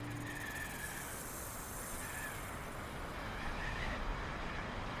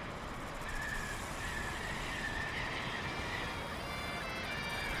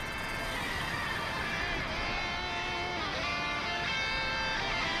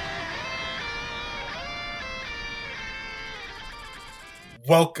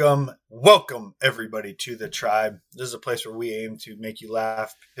Welcome everybody to the tribe. This is a place where we aim to make you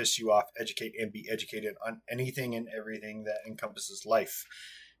laugh, piss you off, educate, and be educated on anything and everything that encompasses life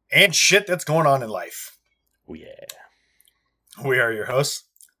and shit that's going on in life. Oh, yeah. We are your hosts,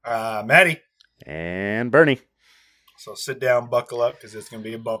 Maddie. And Bernie. So sit down, buckle up, because it's going to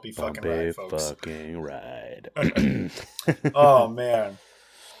be a bumpy fucking ride, folks. Fucking ride. Oh, man.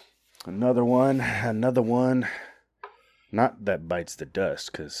 Another one. Not that bites the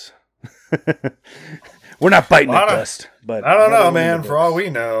dust, because we're not biting the dust. But I don't know, man. For all we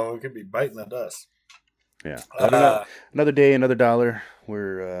know, it could be biting the dust. Yeah. Another day, another dollar.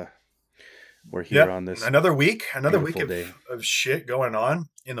 We're here on this. Another week of shit going on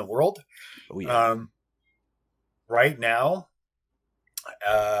in the world. Oh, yeah. Right now,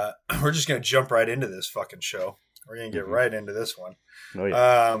 we're just going to jump right into this fucking show. We're going to get right into this one. Oh,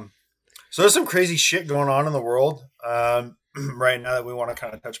 yeah. So there's some crazy shit going on in the world right now that we want to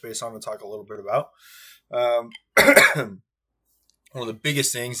kind of touch base on and talk a little bit about. One of the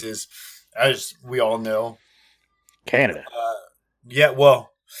biggest things is, as we all know, Canada.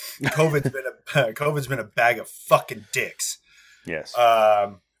 COVID's been a bag of fucking dicks. Yes.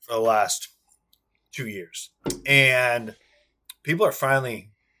 For the last 2 years, and people are finally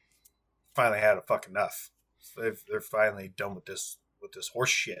had a fuck enough. They're finally done with this horse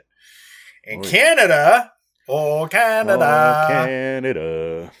shit. And Canada. These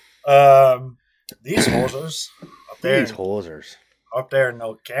hosers up there in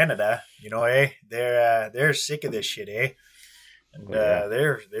Canada, they're sick of this shit, and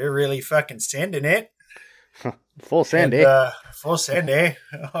they're really fucking sending it. Full send, Full send,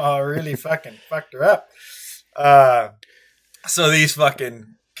 Oh, really fucking fucked her up. So these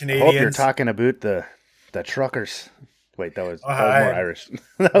fucking Canadians. I hope you're talking about the truckers. Wait, that was more Irish.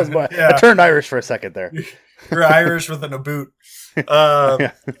 That was more. Yeah. I turned Irish for a second there. You're Irish with a boot. So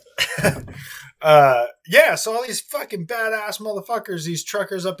all these fucking badass motherfuckers, these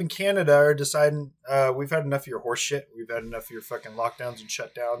truckers up in Canada are deciding, we've had enough of your horse shit. We've had enough of your fucking lockdowns and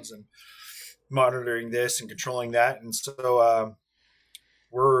shutdowns and monitoring this and controlling that. And so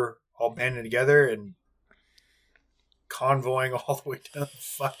we're all banding together and convoying all the way to the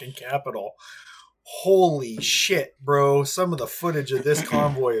fucking capital. Holy shit, bro. Some of the footage of this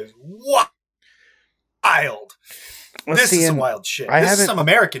convoy is wild. This is some wild shit. This is some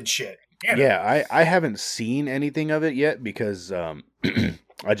American shit. Yeah, I haven't seen anything of it yet because I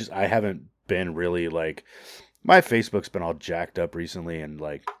haven't been really my Facebook's been all jacked up recently and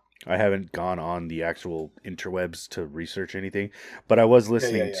I haven't gone on the actual interwebs to research anything. But I was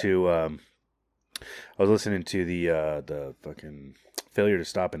listening to the fucking Failure to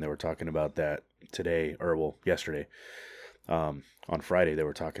Stop, and they were talking about that today, or yesterday. On Friday they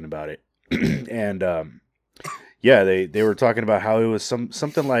were talking about it. And they were talking about how it was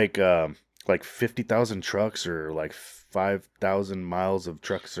something like 50,000 trucks or 5,000 miles of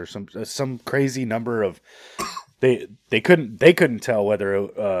trucks or some crazy number of they couldn't tell whether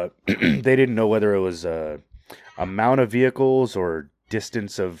they didn't know whether it was amount of vehicles or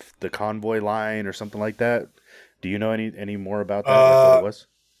distance of the convoy line or something like that. Do you know any more about that? What it was?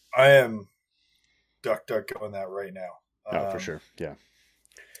 I am duck going that right now. For sure. Yeah.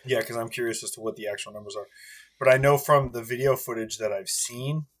 Yeah, because I'm curious as to what the actual numbers are. But I know from the video footage that I've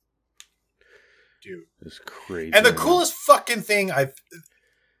seen, dude, it's crazy. And the coolest fucking thing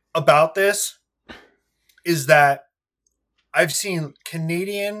about this is that I've seen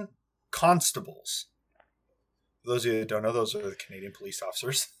Canadian constables. For those of you that don't know, those are the Canadian police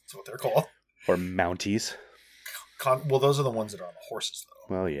officers. That's what they're called. Or Mounties. Those are the ones that are on the horses, though.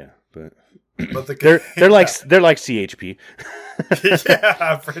 Well, yeah, but they're like CHP.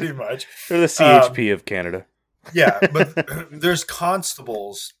 Yeah, pretty much. They're the CHP of Canada. Yeah, but there's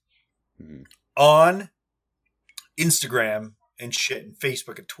constables on Instagram and shit and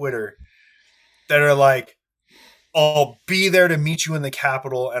Facebook and Twitter that are like, I'll be there to meet you in the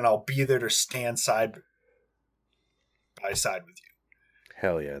Capitol and I'll be there to stand side by side with you.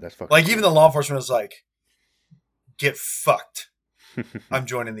 Hell yeah, that's fucking cool. Even the law enforcement is like, get fucked. I'm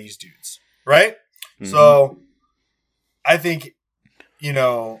joining these dudes. Right? Mm-hmm. So I think,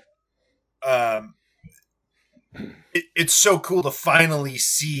 it's so cool to finally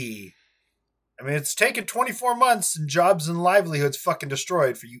see. I mean, it's taken 24 months and jobs and livelihoods fucking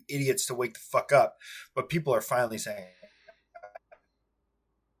destroyed for you idiots to wake the fuck up. But people are finally saying,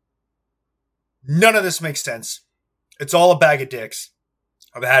 none of this makes sense. It's all a bag of dicks.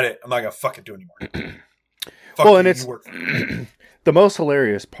 I've had it. I'm not going to fucking do it anymore. And it's the most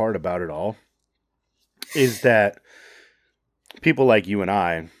hilarious part about it all is that people like you and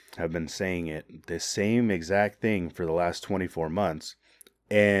I have been saying it, the same exact thing for the last 24 months,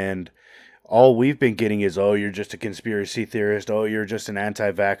 And all we've been getting is, oh, you're just a conspiracy theorist. Oh, you're just an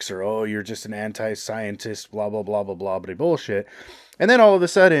anti-vaxxer. Oh, you're just an anti-scientist, blah, blah, blah, blah, blah, blah, bullshit. And then all of a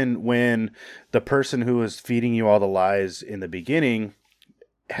sudden, when the person who was feeding you all the lies in the beginning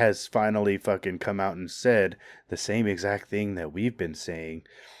has finally fucking come out and said the same exact thing that we've been saying,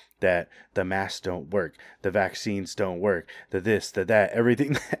 that the masks don't work, the vaccines don't work, the this, the that,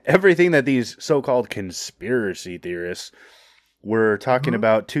 everything that these so-called conspiracy theorists were talking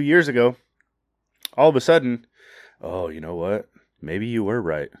about 2 years ago, all of a sudden, oh, you know what? Maybe you were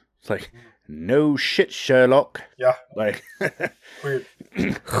right. It's like, no shit, Sherlock. Yeah. Like, Weird.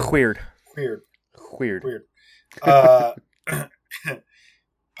 Weird. Weird. Weird. Weird. I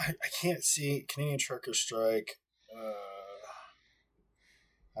can't see Canadian trucker strike.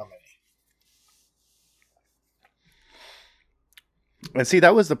 How many? And see,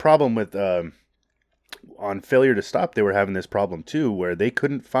 that was the problem with on Failure to Stop. They were having this problem too, where they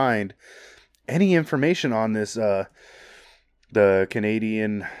couldn't find any information on this the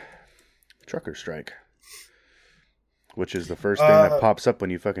Canadian trucker strike, which is the first thing that pops up when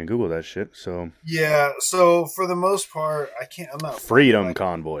you fucking Google that shit. So yeah, so for the most part, I'm not Freedom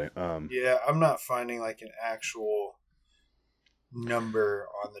Convoy. Yeah, I'm not finding like an actual number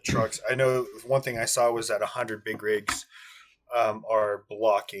on the trucks. I know one thing I saw was that 100 big rigs are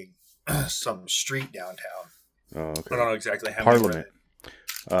blocking some street downtown. Oh, okay. I don't know exactly how Parliament.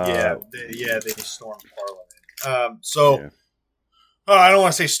 Many. They stormed Parliament. I don't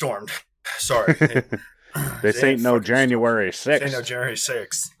want to say stormed. Sorry. This ain't no January 6th. This ain't no January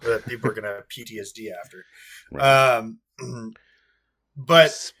 6th that people are going to have PTSD after. Right. But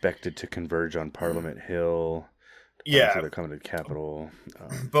expected to converge on Parliament Hill. Yeah. So they're coming to the Capitol.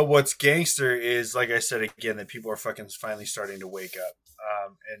 But what's gangster is, like I said again, that people are fucking finally starting to wake up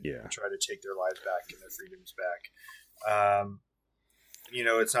and try to take their lives back and their freedoms back.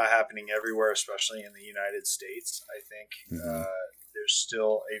 It's not happening everywhere, especially in the United States. I think there's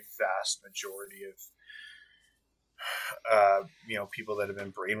still a vast majority of people that have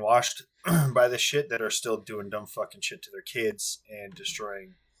been brainwashed by this shit that are still doing dumb fucking shit to their kids and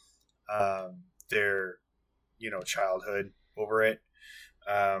destroying their childhood over it.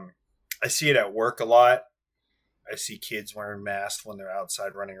 I see it at work a lot. I see kids wearing masks when they're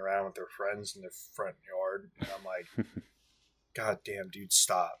outside running around with their friends in their front yard. And I'm like, God damn, dude,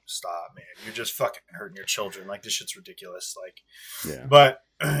 stop, man. You're just fucking hurting your children. Like, this shit's ridiculous. Like, yeah. But,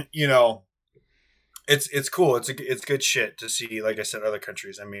 it's cool. It's good shit to see, like I said, other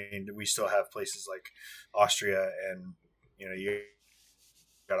countries. I mean, we still have places like Austria and, you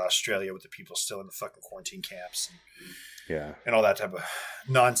got Australia with the people still in the fucking quarantine camps and all that type of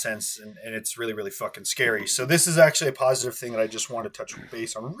nonsense, and it's really, really fucking scary. So this is actually a positive thing that I just want to touch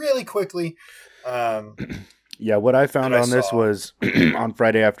base on really quickly. What I found on this was on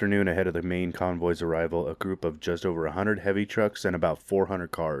Friday afternoon, ahead of the main convoy's arrival, a group of just over 100 heavy trucks and about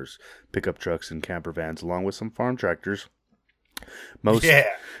 400 cars, pickup trucks, and camper vans, along with some farm tractors, most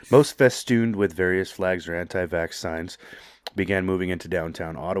festooned with various flags or anti-vax signs, began moving into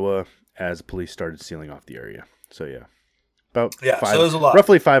downtown Ottawa as police started sealing off the area. So so there's a lot.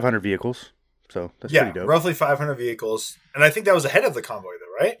 Roughly 500 vehicles. So that's pretty dope. Roughly 500 vehicles, and I think that was ahead of the convoy,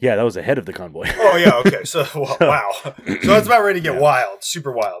 though, right? Yeah, that was ahead of the convoy. Oh yeah, okay. So wow, so it's about ready to get wild,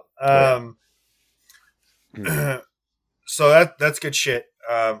 super wild. So that's good shit.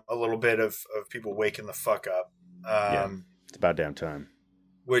 A little bit of people waking the fuck up. It's about damn time.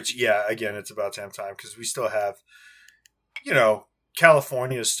 Which, again, it's about damn time because we still have.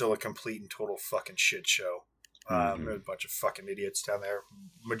 California is still a complete and total fucking shit show. There's a bunch of fucking idiots down there.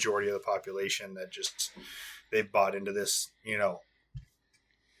 Majority of the population that just they've bought into this,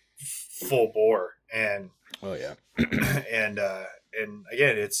 full bore. And and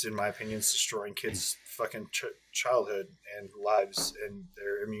again, it's in my opinion, it's destroying kids' fucking childhood and lives and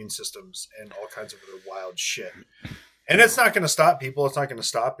their immune systems and all kinds of other wild shit. And it's not going to stop, people. It's not going to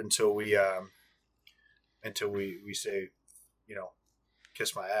stop until we say,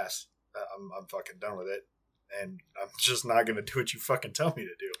 kiss my ass. I'm fucking done with it, and I'm just not gonna do what you fucking tell me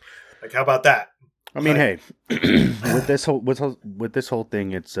to do. Like, how about that? I mean, hey, with this whole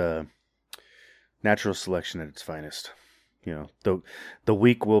thing, it's natural selection at its finest. The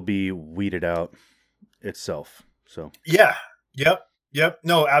weak will be weeded out itself. So Yep.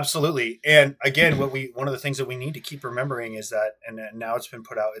 No, absolutely. And again, one of the things that we need to keep remembering is that, and now it's been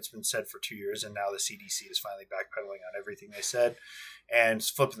put out, it's been said for 2 years, and now the CDC is finally backpedaling on everything they said and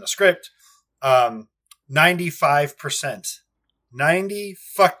flipping the script. 95%,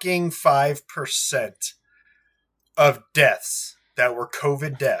 95% of deaths that were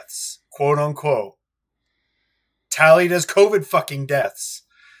COVID deaths, quote unquote, tallied as COVID fucking deaths,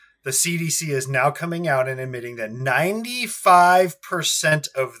 the CDC is now coming out and admitting that 95%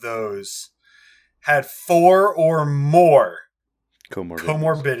 of those had 4 or more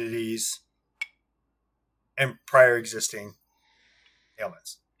comorbidities and prior existing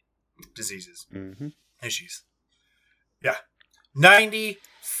ailments, diseases, issues. Yeah. 95%.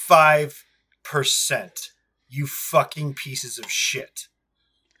 You fucking pieces of shit.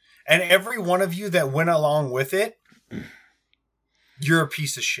 And every one of you that went along with it, you're a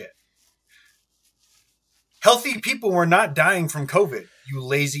piece of shit. Healthy people were not dying from COVID, you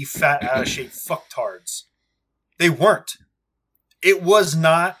lazy, fat, out-of-shape fucktards. They weren't. It was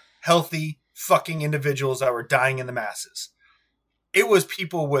not healthy fucking individuals that were dying in the masses. It was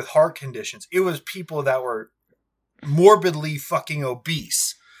people with heart conditions. It was people that were morbidly fucking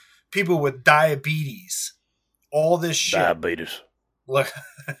obese. People with diabetes. All this shit. Diabetes. Look,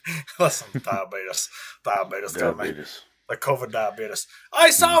 listen, diabetes. Diabetes. The COVID diabetes.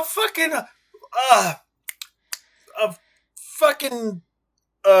 I saw a fucking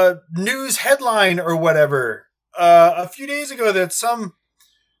news headline or whatever a few days ago that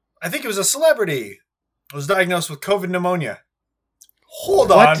I think it was a celebrity, was diagnosed with COVID pneumonia.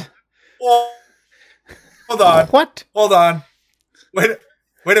 Hold on. Hold on. What? Hold on. Wait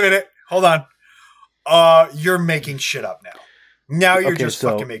a minute. Hold on. You're making shit up now. Now you're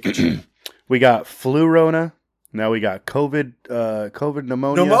fucking making shit up. We got flu Rona. Now we got COVID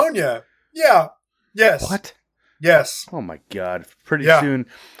pneumonia. Pneumonia. Yeah. Yes. What? Yes. Oh my God. Pretty soon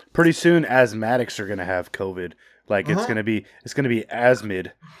asthmatics are going to have COVID. Like it's going to be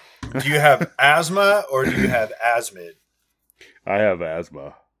asthmid. Do you have asthma or do you have asthmid? I have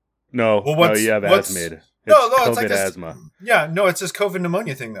asthma. No, you have asthmid. It's like asthma. Yeah, no, it's this COVID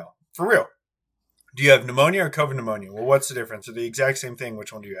pneumonia thing though. For real. Do you have pneumonia or COVID pneumonia? Well, what's the difference? They're the exact same thing.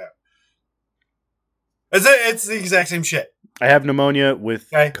 Which one do you have? It's the exact same shit. I have pneumonia with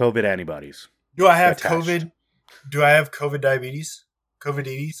COVID antibodies. Do I have COVID? Do I have COVID diabetes?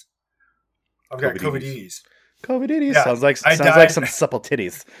 COVID-itis? I've got COVID-itis. COVID-itis. Yeah, sounds like some supple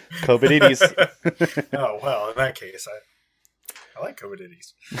titties. COVID-itis. Oh, well, in that case, I like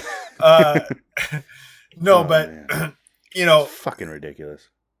COVID-itis. No, but, you know. It's fucking ridiculous.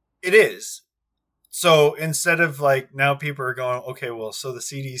 It is. So instead of like, now people are going, okay, well, so the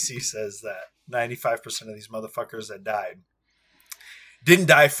CDC says that 95% of these motherfuckers that died didn't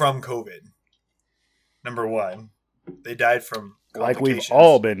die from COVID. Number one, they died from like we've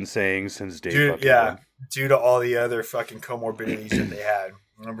all been saying since day fucking one. Due to all the other fucking comorbidities that they had.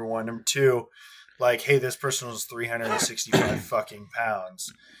 Number one. Number two, like, hey, this person was 365 fucking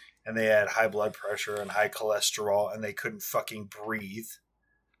pounds and they had high blood pressure and high cholesterol and they couldn't fucking breathe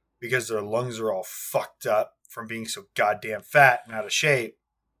because their lungs are all fucked up from being so goddamn fat and out of shape.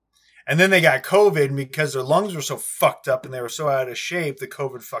 And then they got COVID, and because their lungs were so fucked up and they were so out of shape, the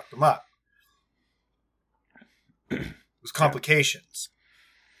COVID fucked them up. It was complications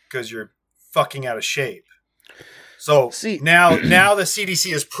because you're fucking out of shape. So now the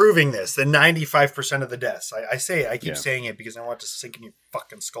CDC is proving this, the 95% of the deaths. I keep saying it because I want to sink in your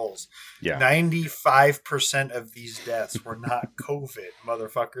fucking skulls. Yeah. 95% of these deaths were not COVID,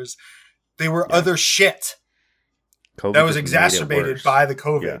 motherfuckers. They were other shit COVID that was exacerbated by the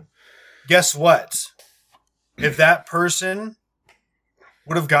COVID. Yeah. Guess what? If that person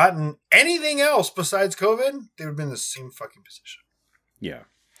would have gotten anything else besides COVID, they would have been in the same fucking position. Yeah.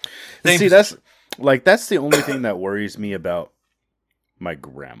 See, that's the only thing that worries me about my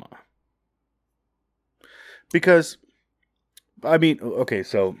grandma. Because, I mean, okay,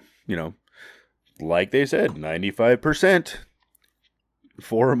 so, you know, like they said, 95%,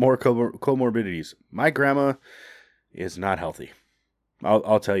 4 or more comorbidities. My grandma is not healthy.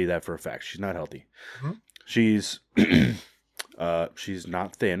 I'll tell you that for a fact. She's not healthy. Mm-hmm. She's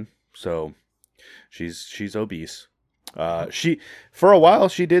not thin, so she's obese. She for a while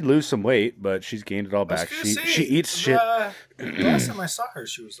she did lose some weight, but she's gained it all back. She eats shit. Last time I saw her,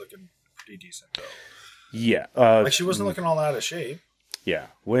 she was looking pretty decent though. Yeah, like she wasn't looking all out of shape. Yeah,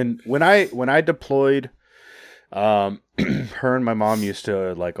 when I deployed, her and my mom used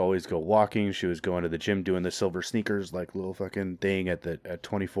to like always go walking. She was going to the gym doing the silver sneakers, like little fucking thing at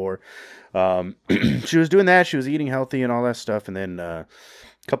 24. She was doing that. She was eating healthy and all that stuff, and then a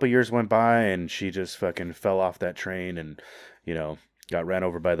couple years went by, and she just fucking fell off that train, and you know got ran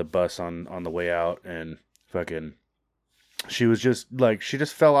over by the bus on the way out, and fucking she was just like she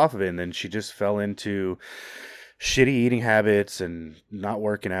just fell off of it, and then she just fell into shitty eating habits and not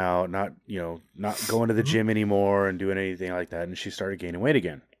working out, not going to the gym anymore and doing anything like that. And she started gaining weight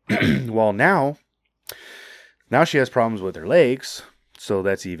again. Well, now she has problems with her legs. So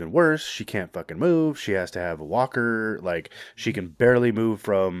that's even worse. She can't fucking move. She has to have a walker. Like, she can barely move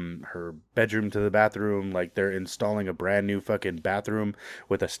from her bedroom to the bathroom. Like, they're installing a brand new fucking bathroom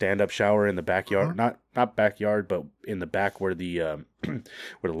with a stand-up shower in the backyard. Not backyard, but in the back where the where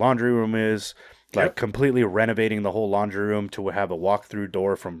the laundry room is. Like, completely renovating the whole laundry room to have a walk-through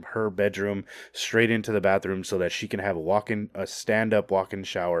door from her bedroom straight into the bathroom so that she can have a stand-up walk-in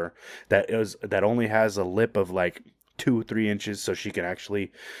shower that only has a lip of like 2-3 inches so she can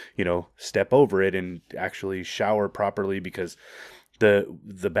actually, step over it and actually shower properly, because the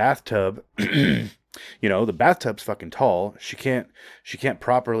bathtub, the bathtub's fucking tall. She can't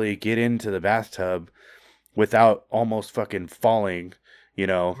properly get into the bathtub without almost fucking falling,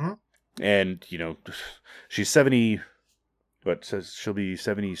 and she's 70, but says she'll be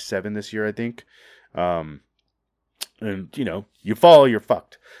 77 this year, I think. And you fall, you're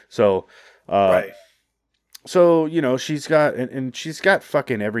fucked. So right. So, she's got, and she's got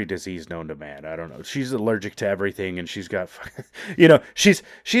fucking every disease known to man. I don't know. She's allergic to everything, and she's got,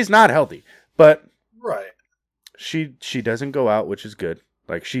 she's not healthy, but right. She doesn't go out, which is good.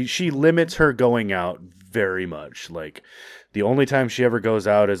 Like, she limits her going out very much. Like, the only time she ever goes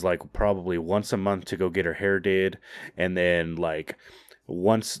out is like probably once a month to go get her hair did, and then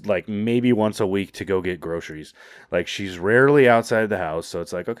maybe once a week to go get groceries. Like, she's rarely outside the house, so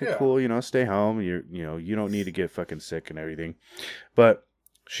it's like, okay, cool, stay home. You don't need to get fucking sick and everything. But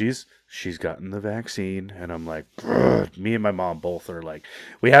she's gotten the vaccine, and I'm like, me and my mom both are like,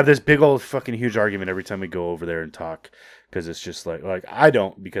 we have this big old fucking huge argument every time we go over there and talk, because it's just like I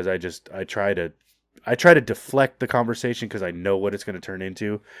don't, because I try to deflect the conversation because I know what it's going to turn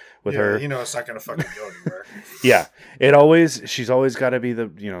into with her. It's not going to fucking go anywhere. Yeah. She's always got to be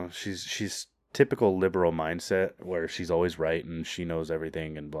she's typical liberal mindset where she's always right and she knows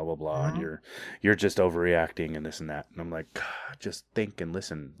everything and blah, blah, blah. Mm-hmm. And you're just overreacting and this and that. And I'm like, God, just think and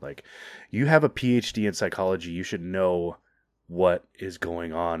listen. Like, you have a PhD in psychology. You should know what is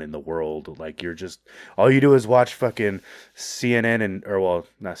going on in the world. Like, all you do is watch fucking CNN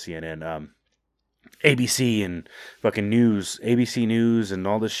not CNN, ABC and fucking news, ABC News and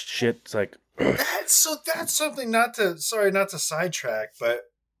all this shit. It's like, that's something, not to sidetrack, but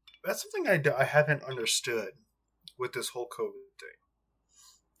that's something I haven't understood with this whole COVID thing,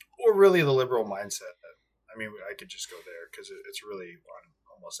 or really the liberal mindset. I mean, I could just go there because it's really on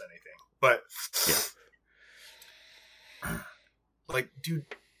almost anything. But like, dude,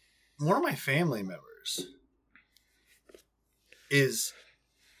 one of my family members is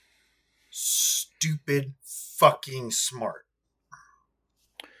stupid fucking smart.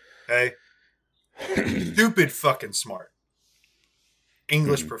 Okay? Stupid fucking smart.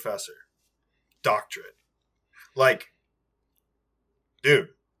 English professor. Doctorate. Like, dude.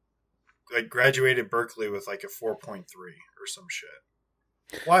 Like, graduated Berkeley with like a 4.3 or some shit.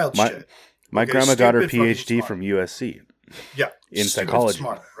 Wild shit. My grandma got her PhD from USC. Yeah. In psychology.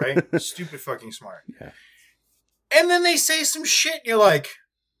 Smart, right? Stupid fucking smart. Yeah. And then they say some shit and you're like,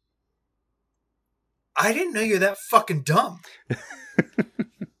 I didn't know you're that fucking dumb.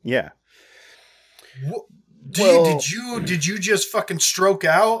 Yeah. Did you just fucking stroke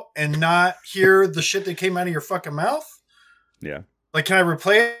out and not hear the shit that came out of your fucking mouth? Yeah. Like, can I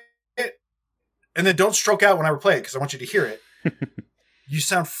replay it? And then don't stroke out when I replay it because I want you to hear it. You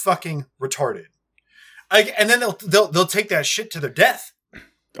sound fucking retarded. And then they'll take that shit to their death.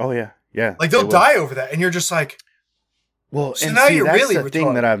 Oh yeah, yeah. Like, they'll die over that, and you're just like, well. So and now you're really retarded.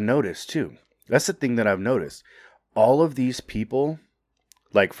 Thing that I've noticed too. That's the thing that I've noticed. All of these people,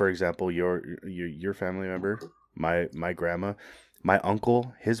 like, for example, your family member, my grandma, my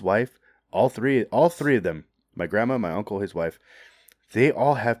uncle, his wife, all three of them, my grandma, my uncle, his wife, they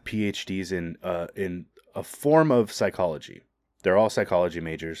all have PhDs in a form of psychology. They're all psychology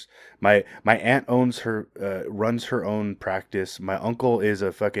majors. My aunt runs her own practice. My uncle is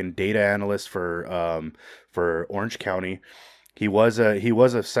a fucking data analyst for Orange County. He was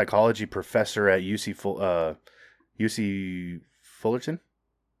a psychology professor at UC Fullerton,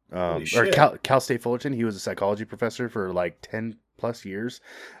 or Cal State Fullerton. He was a psychology professor for like 10 plus years.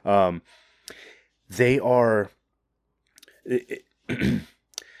 They are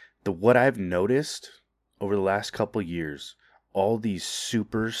what I've noticed over the last couple years. All these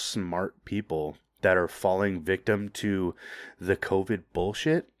super smart people that are falling victim to the COVID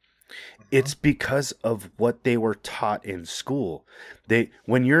bullshit. It's because of what they were taught in school.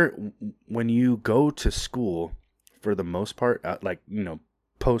 When you go to school, for the most part, like,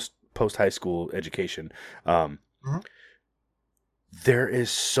 post high school education, there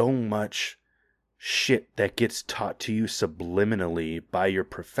is so much shit that gets taught to you subliminally by your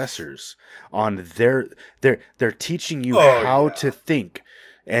professors on they're teaching you how to think,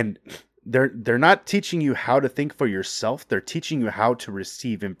 and they're not teaching you how to think for yourself. They're teaching you how to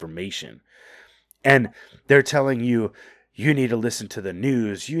receive information. And they're telling you, you need to listen to the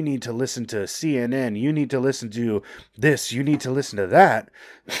news, you need to listen to CNN, you need to listen to this, you need to listen to that.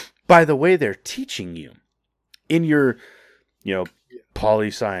 By the way, they're teaching you in your,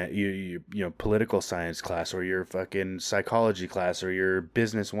 poli science, you know, political science class, or your fucking psychology class, or your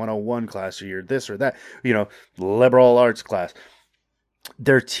business 101 class, or your this or that, liberal arts class.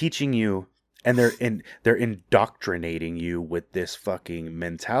 They're teaching you, and they're indoctrinating you with this fucking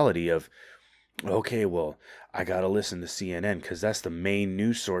mentality of, okay, well, I gotta listen to CNN because that's the main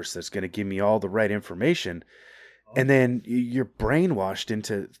news source that's gonna give me all the right information, and then you're brainwashed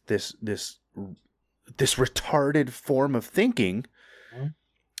into this retarded form of thinking.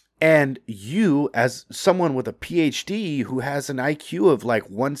 And you, as someone with a PhD who has an IQ of like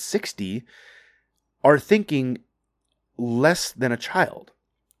 160, are thinking less than a child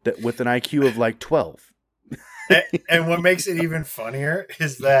that with an IQ of like 12. And what makes it even funnier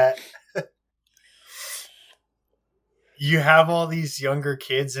is that you have all these younger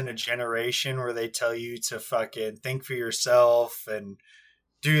kids in a generation where they tell you to fucking think for yourself and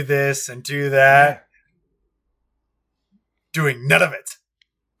do this and do that. Doing none of it.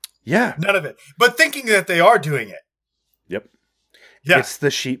 Yeah. None of it. But thinking that they are doing it. Yep. Yeah. It's the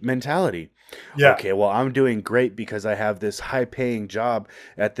sheep mentality. Yeah. Okay, well, I'm doing great because I have this high-paying job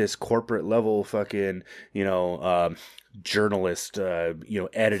at this corporate level fucking, journalist,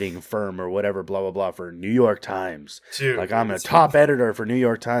 editing firm or whatever, blah, blah, blah, for New York Times. Dude, like, I'm a top editor for New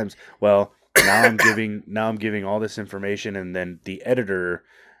York Times. Well, now I'm giving all this information, and then the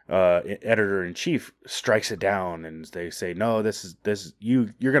editor-in-chief strikes it down, and they say, no,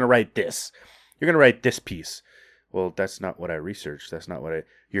 you're going to write this. You're going to write this piece. Well, that's not what I researched. That's not what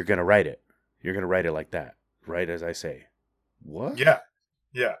you're going to write it. You're going to write it like that. Right as I say. What? Yeah.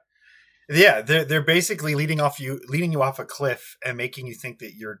 Yeah. Yeah. They're basically leading you off a cliff and making you think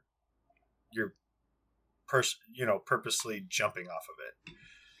that you're purposely jumping off of it.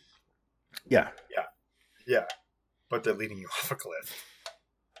 Yeah. Yeah. Yeah. But they're leading you off a cliff.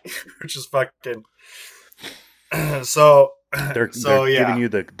 Which is fucking so they're giving you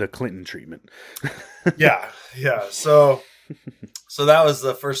the Clinton treatment. yeah so that was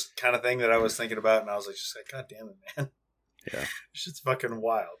the first kind of thing that I was thinking about, and I was like, god damn it, man. Yeah, this shit's fucking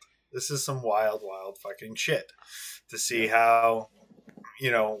wild. This is some wild fucking shit to see how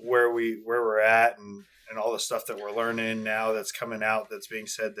where we're at, and all the stuff that we're learning now that's coming out, that's being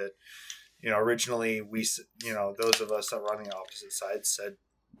said that originally we those of us that were on the opposite side said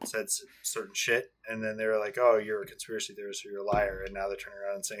certain shit, and then they were like, oh, you're a conspiracy theorist, or you're a liar, and now they're turning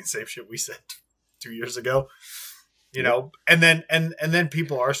around and saying the same shit we said 2 years ago, and then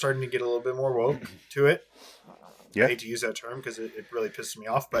people are starting to get a little bit more woke to it. I hate to use that term because it really pisses me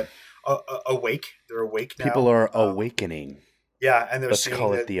off, but awake. They're awake now. People are awakening. Yeah, and let's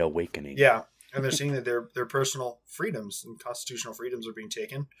call it the awakening. Yeah, and they're seeing that their personal freedoms and constitutional freedoms are being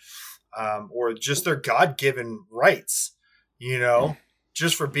taken, or just their God-given rights,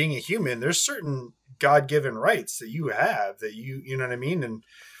 just for being a human. There's certain God-given rights that you have that you know what I mean?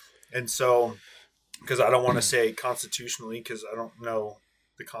 And so, because I don't want to say constitutionally, because I don't know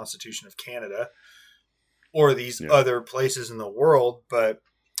the Constitution of Canada or these other places in the world, but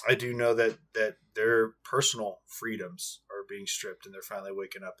I do know that their personal freedoms are being stripped, and they're finally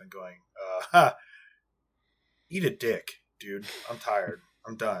waking up and going, eat a dick, dude. I'm tired.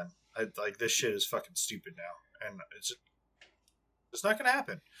 I'm done. This shit is fucking stupid now. And it's not going to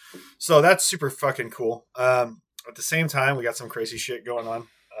happen. So that's super fucking cool. At the same time, we got some crazy shit going on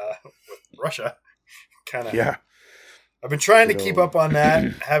with Russia. Yeah. I've been trying to keep up on that.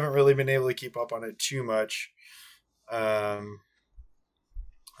 Haven't really been able to keep up on it too much. As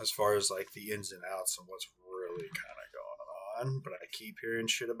far as like the ins and outs and what's really kind of going on. But I keep hearing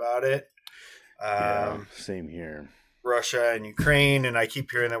shit about it. Same here. Russia and Ukraine, and I keep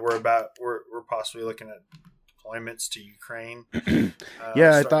hearing that we're possibly looking at deployments to Ukraine.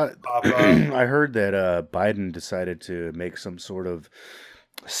 I thought I heard that Biden decided to make some sort of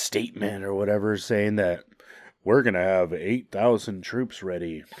statement or whatever, saying that we're gonna have 8,000 troops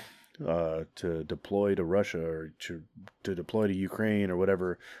ready to deploy to Russia, or to deploy to Ukraine or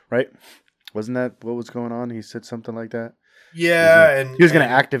whatever, right? Wasn't that what was going on? He said something like that. Yeah, he was gonna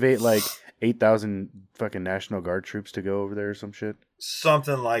activate like 8,000 fucking National Guard troops to go over there or some shit.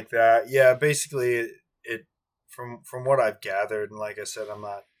 Something like that. Yeah, basically it from what I've gathered, and like I said, I'm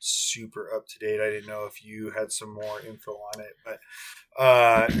not super up to date. I didn't know if you had some more info on it, but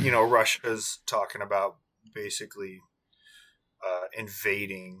Russia's talking about basically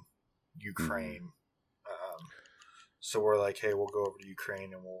invading Ukraine. So we're like, hey, we'll go over to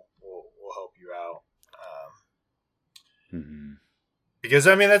Ukraine and we'll help you out. Because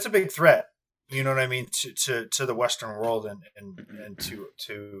I mean that's a big threat. You know what I mean to the Western world and to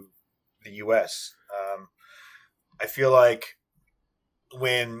the U.S. I feel like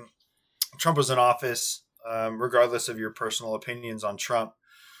when Trump was in office, regardless of your personal opinions on Trump,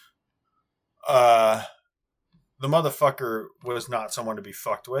 the motherfucker was not someone to be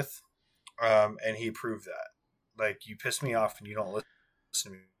fucked with, and he proved that. Like, you piss me off and you don't listen to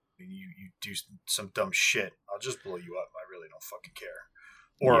me, you do some dumb shit, I'll just blow you up. I really don't fucking care.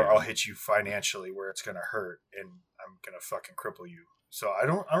 Or I'll hit you financially where it's gonna hurt, and I'm gonna fucking cripple you. So I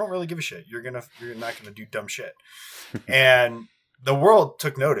don't really give a shit. You're not gonna do dumb shit. And the world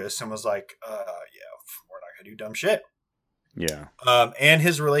took notice and was like, we're not gonna do dumb shit. Yeah. And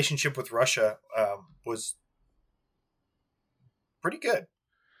his relationship with Russia was pretty good,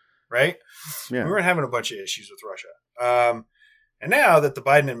 right? Yeah. We weren't having a bunch of issues with Russia. And now that the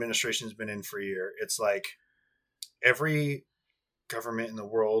Biden administration has been in for a year, it's like every government in the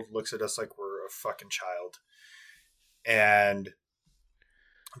world looks at us like we're a fucking child, and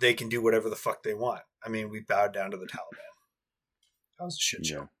they can do whatever the fuck they want. I mean, we bowed down to the Taliban. That was a shit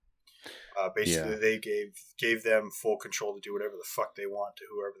show. Basically, they gave them full control to do whatever the fuck they want to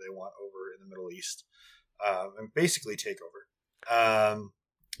whoever they want over in the Middle East, and basically take over.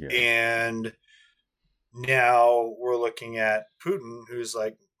 And now we're looking at Putin, who's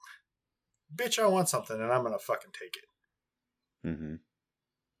like, bitch, I want something, and I'm going to fucking take it. And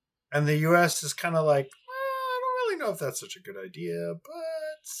the U.S. is kind of like, I don't really know if that's such a good idea, but,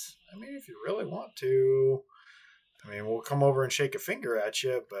 I mean, if you really want to, I mean, we'll come over and shake a finger at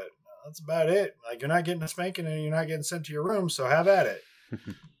you, but that's about it. Like, you're not getting a spanking and you're not getting sent to your room, so have at it.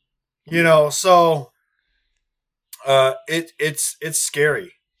 So it's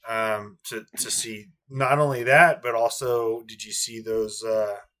scary to see not only that, but also, did you see those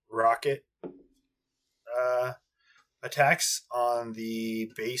rocket attacks on the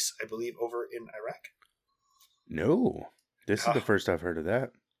base, I believe, over in Iraq? No. This is the first I've heard of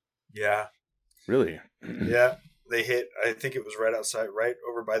that. Yeah. Really? Yeah. They hit, I think it was right outside, right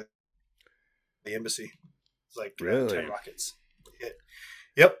over by the embassy. It's like 10 rockets hit.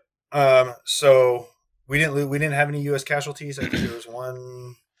 Yep. So we didn't have any U.S. casualties. I think there was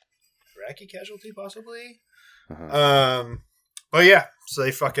one Iraqi casualty possibly. But yeah, so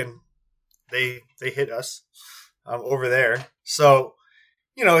they hit us over there. So,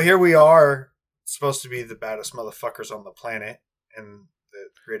 here we are, supposed to be the baddest motherfuckers on the planet and the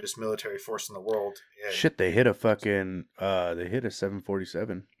greatest military force in the world. And shit, they hit a fucking they hit a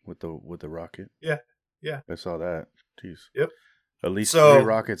 747 with the rocket. Yeah. I saw that. Jeez. Yep. At least 3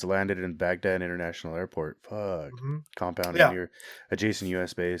 rockets landed in Baghdad International Airport. Fuck. Compound near adjacent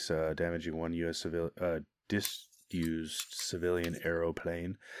U.S. base, damaging one U.S. disused civilian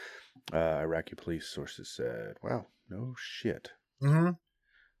aeroplane. Iraqi police sources said. Wow. No shit.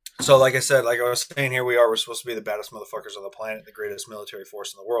 So, like I said, like I was saying, here we are. We're supposed to be the baddest motherfuckers on the planet, the greatest military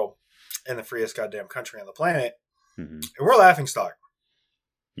force in the world, and the freest goddamn country on the planet. And we're a laughingstock.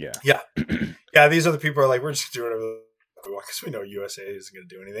 Yeah. Yeah, these other people are like, we're just doing whatever we want because we know USA isn't going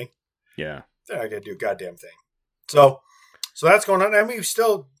to do anything. Yeah. They're not going to do a goddamn thing. So that's going on. I mean, we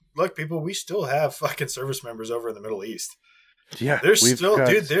still have fucking service members over in the Middle East. Yeah. There's still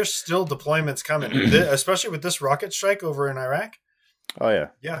deployments coming, especially with this rocket strike over in Iraq. Oh yeah.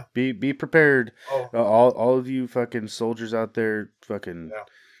 Yeah. Be prepared. All of you fucking soldiers out there, fucking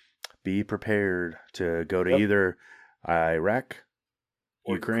be prepared to go to either Iraq,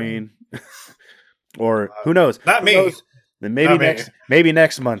 or Ukraine. Or who knows? Not me. Then maybe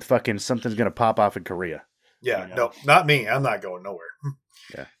next month, fucking something's gonna pop off in Korea. Yeah, no, not me. I'm not going nowhere.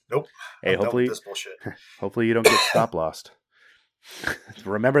 Yeah, nope. Hey, hopefully this bullshit. Hopefully you don't get stop lost.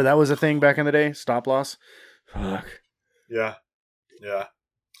 Remember that was a thing back in the day. Stop loss. Fuck. Yeah.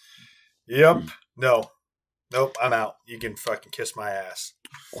 Yep. Nope. I'm out. You can fucking kiss my ass.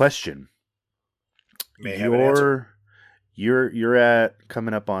 Question. You're at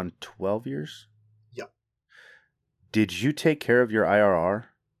coming up on 12 years? Yep. Did you take care of your IRR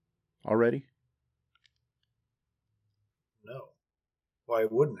already? No. Well, I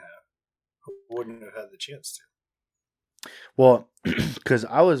wouldn't have. I wouldn't have had the chance to. Well, because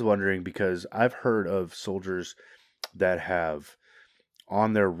I was wondering, because I've heard of soldiers that have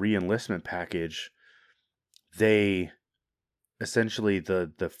on their re-enlistment package, they essentially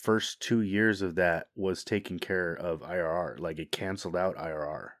the first 2 years of that was taking care of IRR. Like it canceled out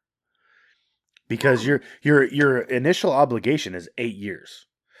IRR because your initial obligation is 8 years.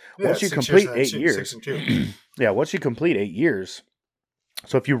 Yeah, Once you 6 years complete and then 6 8 years, and 2. yeah, once you complete 8 years,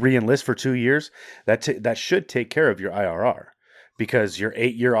 so if you re-enlist for 2 years, that should take care of your IRR because your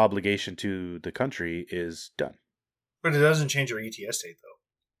 8-year obligation to the country is done. But it doesn't change your ETS date,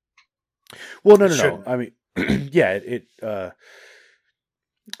 though. Well, It no. shouldn't. I mean, yeah, It's I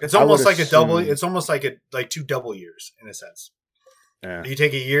would almost like a double. assume- It's almost like 2 double years in a sense. yeah. You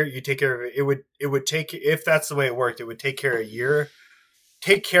take a year, you take care of it. It would take, if that's the way it worked, it would take care of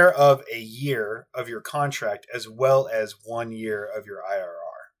take care of a year of your contract as well as 1 year of your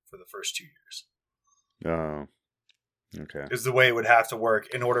IRR for the first 2 years. Oh, okay. Is the way it would have to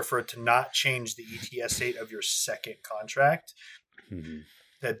work in order for it to not change the ETS date of your second contract. Mhm.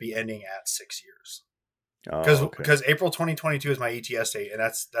 That'd be ending at 6 years. Oh, Because April 2022 is my ETS date, and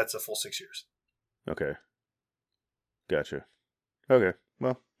that's a full 6 years. okay. Gotcha. Okay.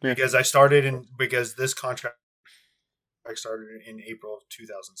 Well, yeah. Because this contract started in April of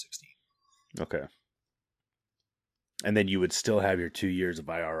 2016. Okay. And then you would still have your 2 years of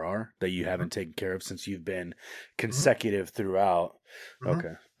IRR that you haven't taken care of since you've been consecutive throughout. Mhm.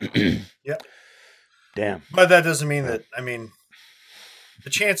 Okay. Yep. Damn. But that doesn't mean that. I mean, the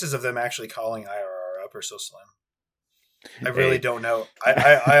chances of them actually calling IRR up are so slim. I really don't know.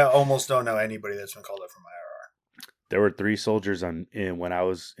 I almost don't know anybody that's been called up from IRR. There were 3 soldiers when I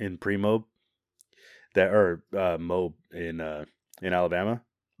was in pre-mob mob in Alabama,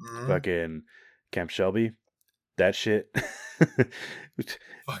 fucking Camp Shelby. That shit.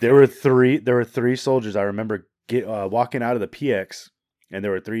 There were three soldiers. I remember walking out of the PX, and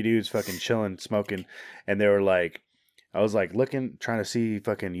there were 3 dudes fucking chilling, smoking, and they were like, I was like looking, trying to see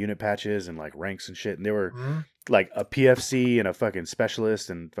fucking unit patches and like ranks and shit, and they were like a PFC and a fucking specialist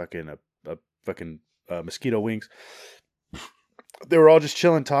and fucking a fucking mosquito wings. They were all just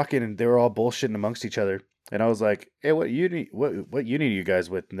chilling, talking, and they were all bullshitting amongst each other. And I was like, "Hey, what unit are you guys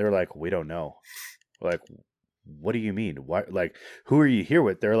with?" And they're like, "We don't know." We're like, what do you mean? Why? Like, who are you here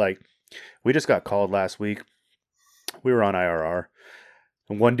with? They're like, we just got called last week. We were on IRR.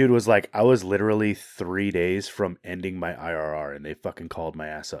 And one dude was like, I was literally 3 days from ending my IRR, and they fucking called my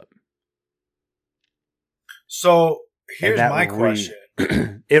ass up. So here's my question.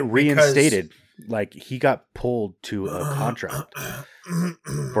 It reinstated. Like, he got pulled to a contract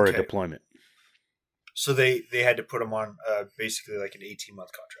for a deployment. So they had to put him on basically like an 18-month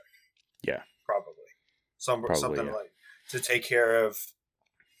contract. Yeah. Probably. Something like to take care of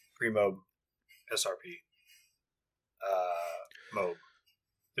pre-mob, SRP, mob,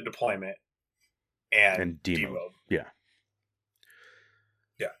 the deployment, and demob. Yeah.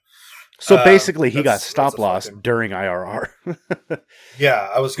 Yeah. So basically, he got stop loss during IRR. Yeah,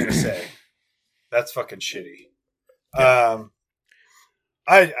 I was gonna say that's fucking shitty. Yeah.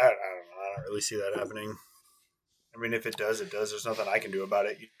 I don't know. I don't really see that happening. I mean, if it does, it does. There's nothing I can do about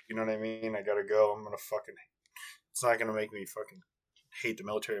it. You know what I mean? I gotta go. I'm gonna fucking. It's not gonna make me fucking hate the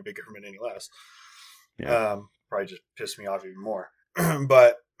military or big government any less. Yeah. Probably just piss me off even more.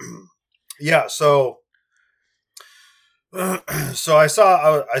 But yeah, so I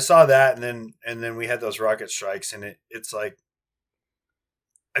saw that, and then we had those rocket strikes, and it's like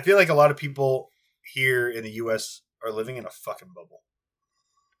I feel like a lot of people here in the U.S. are living in a fucking bubble.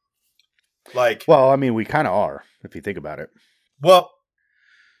 Like, well, I mean, we kind of are, if you think about it. Well,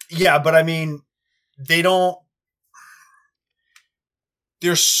 yeah, but I mean, they're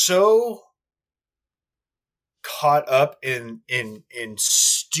so caught up in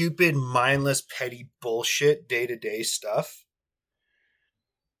stupid, mindless, petty bullshit, day-to-day stuff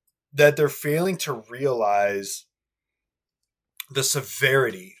that they're failing to realize the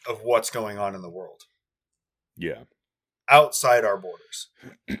severity of what's going on in the world. Yeah. Outside our borders.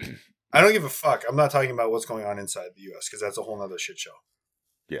 I don't give a fuck. I'm not talking about what's going on inside the U.S. because that's a whole nother shit show.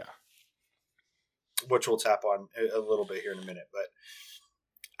 Yeah. Which we'll tap on a little bit here in a minute. But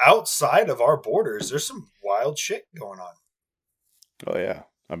outside of our borders, there's some wild shit going on. Oh, yeah.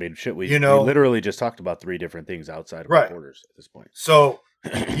 I mean, shit, we literally just talked about 3 different things outside of our borders at this point. So,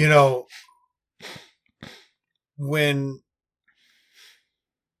 when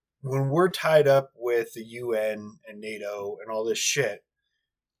we're tied up with the UN and NATO and all this shit,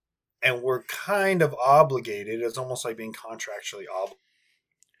 and we're kind of obligated, it's almost like being contractually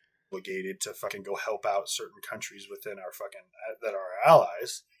obligated to fucking go help out certain countries within our fucking, that are our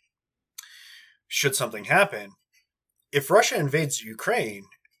allies, should something happen. If Russia invades Ukraine,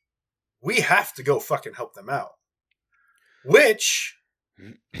 we have to go fucking help them out. Which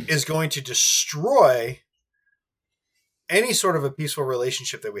is going to destroy any sort of a peaceful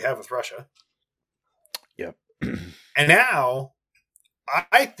relationship that we have with Russia. Yep. And now,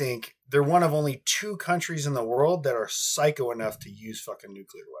 I think they're one of only 2 countries in the world that are psycho enough to use fucking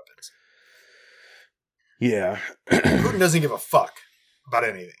nuclear weapons. Yeah. Putin doesn't give a fuck about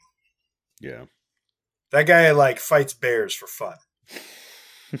anything. Yeah. That guy, like, fights bears for fun.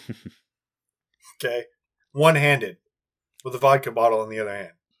 Okay? One-handed. With a vodka bottle in the other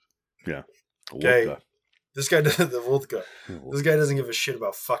hand. Yeah. Okay? Vodka. This guy does the vodka. This guy doesn't give a shit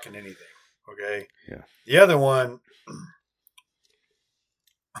about fucking anything. Okay? Yeah. The other one,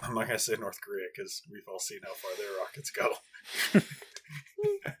 I'm not going to say North Korea because we've all seen how far their rockets go.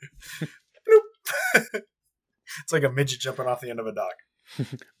 Bloop. It's like a midget jumping off the end of a dock.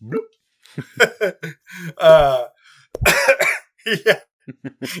 Bloop. Yeah.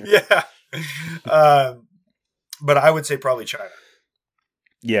 Yeah. But I would say probably China.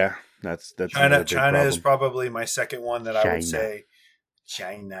 Yeah. That's China is probably my second one that I would say.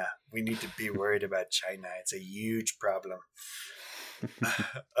 China. We need to be worried about China. It's a huge problem.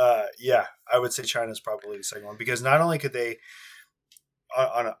 Yeah, I would say China is probably the second one because not only could they,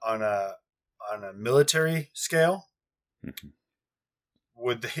 on a military scale, mm-hmm.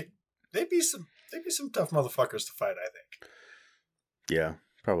 would they'd be some tough motherfuckers to fight. I think. Yeah,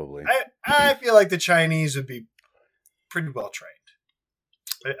 probably. I feel like the Chinese would be pretty well trained.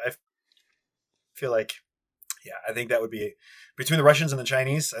 I feel like. Yeah, I think that would be between the Russians and the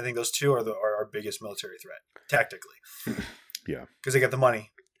Chinese. I think those 2 are our biggest military threat tactically. Yeah, because they got the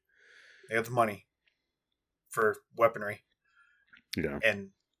money. They got the money for weaponry. Yeah,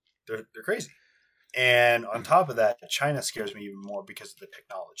 and they're crazy. And on top of that, China scares me even more because of the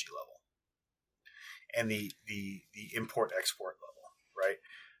technology level and the import export level. Right?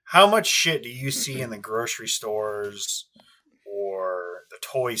 How much shit do you see in the grocery stores or the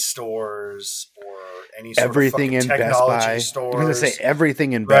toy stores or any sort everything of in technology Best Buy. stores? I'm going to say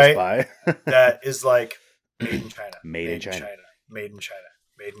everything in Best right? Buy that is like made in China, made in China, made in China,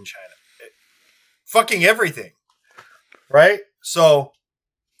 made in China. Fucking everything, right? So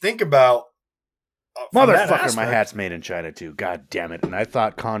think about motherfucker. My hat's made in China too. God damn it! And I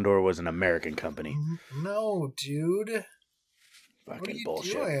thought Condor was an American company. No, dude. Fucking what are you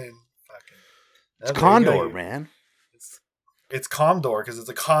bullshit. Doing? It's Condor, man. It's Comdor because it's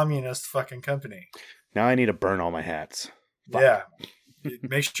a communist fucking company. Now I need to burn all my hats. Fuck. Yeah.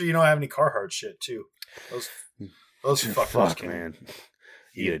 Make sure you don't have any Carhartt shit too. Those fuckers Fuck, man.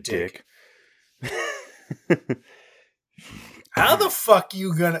 Eat a dick. How the fuck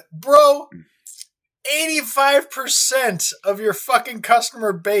you gonna, bro? 85% of your fucking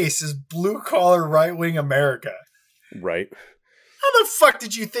customer base is blue collar right wing America. Right. How the fuck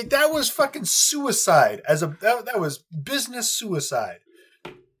did you think that was fucking suicide? That was business suicide.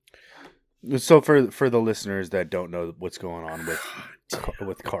 So for the listeners that don't know what's going on with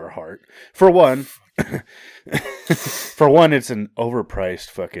Carhartt, for one, it's an overpriced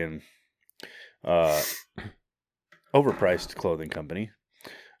fucking overpriced clothing company.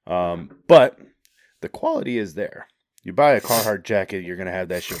 But the quality is there. You buy a Carhartt jacket, you're gonna have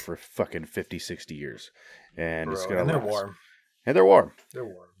that shit for fucking 50, 60 years, and it's gonna. And they're warm. And they're warm. They're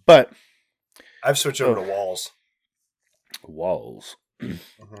warm. But I've switched over to Walls. Walls.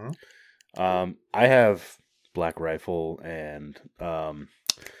 Mm-hmm. I have Black Rifle and what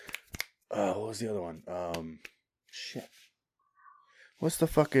was the other one? Shit. What's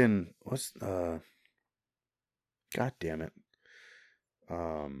God damn it.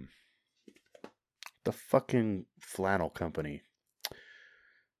 The fucking flannel company.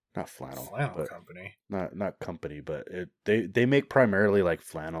 Not flannel. Company. Not company, but they make primarily like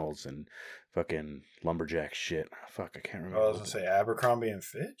flannels and fucking lumberjack shit. Fuck, I can't remember. I was gonna say Abercrombie and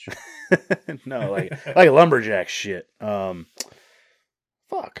Fitch. No, like lumberjack shit. Fuck,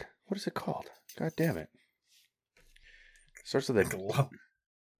 what is it called? God damn it. Starts with a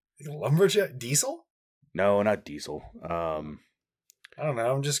lumberjack diesel. No, not diesel. I don't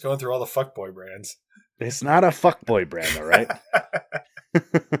know. I'm just going through all the fuckboy brands. It's not a fuckboy brand, all right.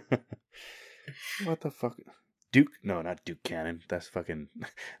 What the fuck? Duke? No, not Duke Cannon. That's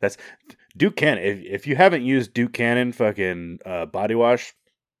Duke Cannon. If you haven't used Duke Cannon fucking body wash,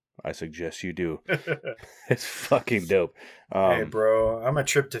 I suggest you do. It's fucking dope. Hey, bro, I'm a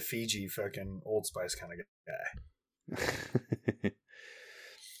trip to Fiji fucking Old Spice kind of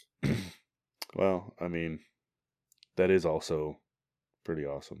guy. Well, I mean, that is also pretty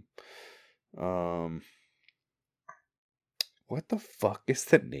awesome. What the fuck is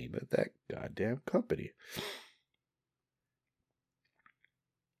the name of that goddamn company?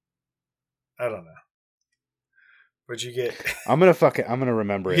 I don't know. But you get... I'm gonna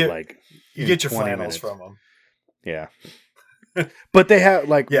remember it like... You get your flannels from them. Yeah. But they have,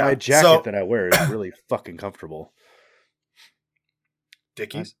 like, Yeah, my jacket that I wear is really fucking comfortable.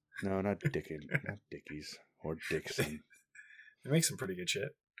 Dickies? No, not Dickies. Not Dickies. Or Dixon. It makes some pretty good shit.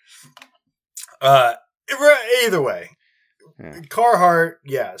 Either way. Yeah. Carhartt,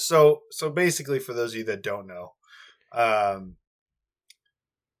 yeah. So basically, for those of you that don't know,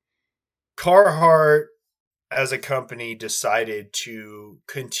 Carhartt as a company decided to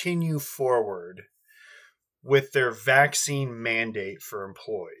continue forward with their vaccine mandate for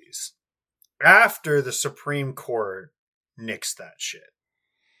employees after the Supreme Court nixed that shit.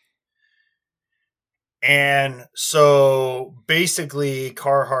 And so basically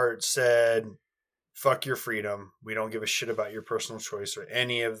Carhartt said, fuck your freedom. We don't give a shit about your personal choice or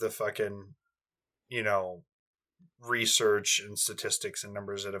any of the fucking, research and statistics and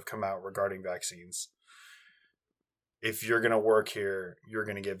numbers that have come out regarding vaccines. If you're going to work here, you're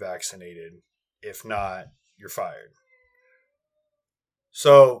going to get vaccinated. If not, you're fired.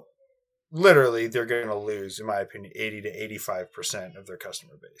 So literally they're going to lose, in my opinion, 80 to 85% of their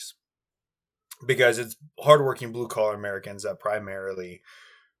customer base. Because it's hardworking blue-collar Americans that primarily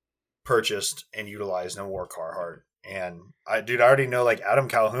purchased and utilized and wore Carhartt. And I already know, like, Adam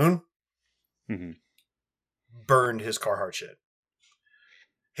Calhoun burned his Carhartt shit.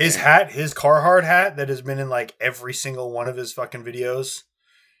 His hat, his Carhartt hat that has been in, like, every single one of his fucking videos.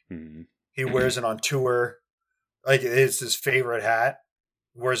 He wears it on tour. Like, it's his favorite hat.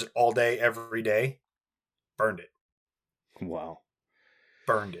 Wears it all day, every day. Burned it. Wow.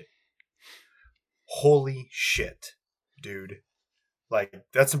 Burned it. Holy shit, dude. Like,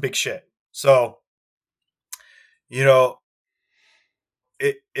 that's some big shit. So,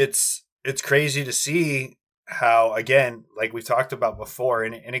 it's crazy to see how, again, like we talked about before,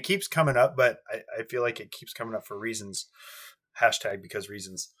 and it keeps coming up, but I feel like it keeps coming up for reasons. Hashtag because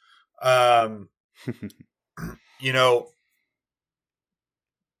reasons.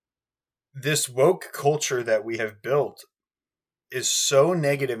 This woke culture that we have built is so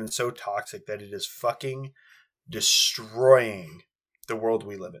negative and so toxic that it is fucking destroying the world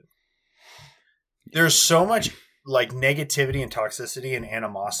we live in. There's so much like negativity and toxicity and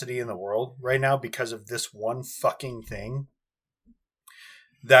animosity in the world right now because of this one fucking thing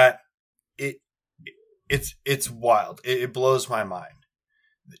that it's wild. It blows my mind.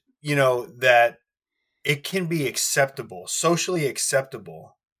 That it can be acceptable, socially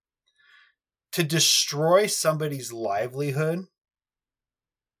acceptable, to destroy somebody's livelihood,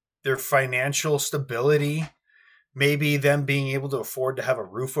 their financial stability, maybe them being able to afford to have a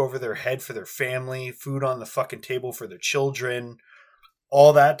roof over their head for their family, food on the fucking table for their children,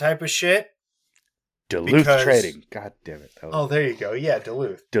 all that type of shit. Duluth Trading. God damn it. There you go. Yeah,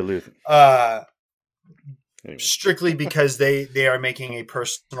 Duluth. Anyway. Strictly because they are making a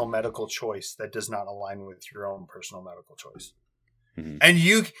personal medical choice that does not align with your own personal medical choice.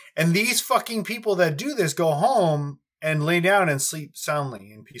 And these fucking people that do this go home and lay down and sleep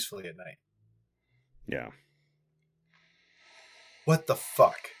soundly and peacefully at night. Yeah. What the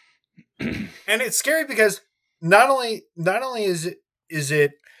fuck? And it's scary because not only is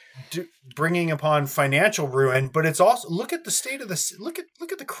it bringing upon financial ruin, but it's also, look at the state of look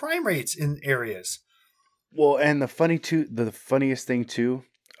at the crime rates in areas. Well, and the funniest thing too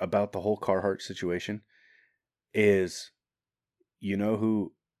about the whole Carhartt situation is,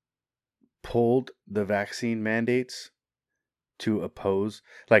 who pulled the vaccine mandates to oppose,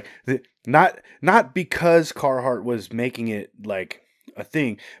 like, not because Carhartt was making it like a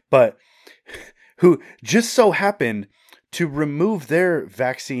thing, but who just so happened to remove their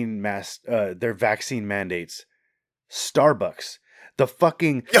vaccine mandates. Starbucks, the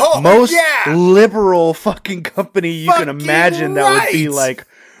fucking most liberal fucking company you can imagine, that would be like,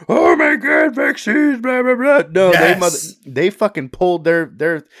 oh my god, vaccines, blah blah blah. No, they fucking pulled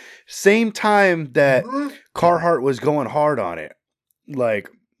their same time that Carhartt was going hard on it. Like,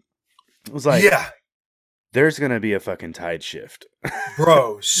 it was like, there's gonna be a fucking tide shift,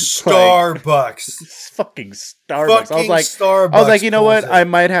 bro. Starbucks, fucking Starbucks. I was like, you know what? I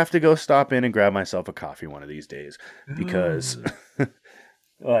might have to go stop in and grab myself a coffee one of these days because,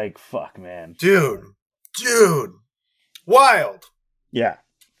 like, fuck, man, dude, wild, yeah,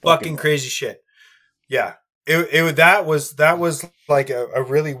 fucking crazy shit. Yeah, that was like a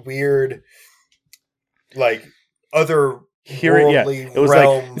really weird, like, other. It was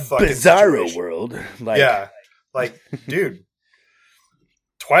realm, like Bizarro situation. World, like, yeah, like, dude,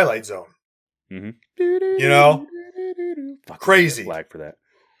 Twilight Zone. Crazy. Flag for that.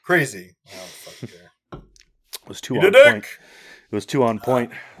 Crazy. Oh, fuck yeah. It was too on point. It was too on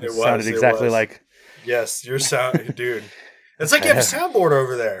point. It sounded exactly like. Yes, your sound, dude. It's like you have a soundboard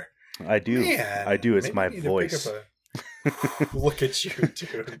over there. I do. Man, I do. It's maybe my you need to voice. pick up Look at you,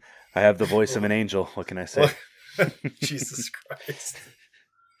 dude. I have the voice of an angel. What can I say? Jesus Christ.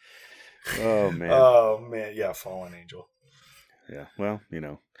 Oh man. Oh man, yeah, fallen angel. Yeah. Well,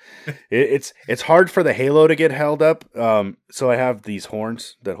 it's hard for the halo to get held up. So I have these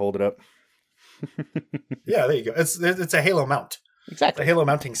horns that hold it up. Yeah, there you go. It's a halo mount. Exactly. The halo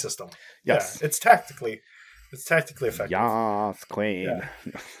mounting system. Yes. Yeah, it's tactically effective. Yes, Queen. Yeah.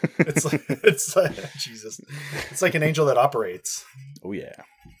 It's like Jesus. It's like an angel that operates. Oh yeah.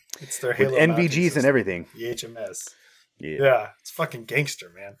 It's their With halo NVGs and everything. The HMS. Yeah. It's fucking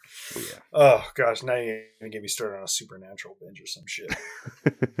gangster, man. Oh yeah. Oh gosh, now you're gonna get me started on a supernatural binge or some shit.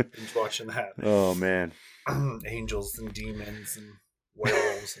 Binge watching that. Oh man. Angels and demons and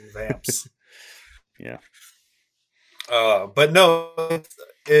werewolves and vamps. Yeah. But no,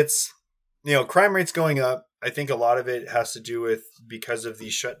 it's crime rates going up. I think a lot of it has to do with because of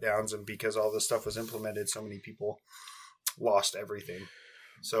these shutdowns and because all this stuff was implemented. So many people lost everything.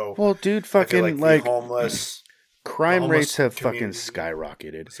 So well, dude, fucking like homeless crime rates have fucking community.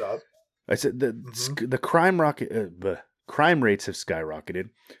 skyrocketed. What's up? I said the crime rates have skyrocketed.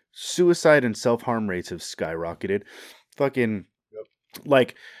 Suicide and self-harm rates have skyrocketed. Fucking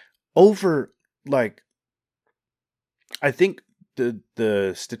like over like I think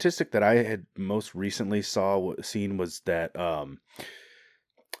the statistic that I had most recently seen was that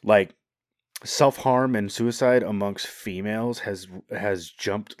like self-harm and suicide amongst females has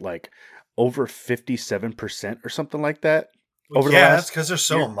jumped like over 57% or something like that. That's because they're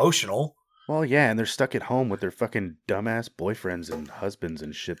so emotional. Well, yeah, and they're stuck at home with their fucking dumbass boyfriends and husbands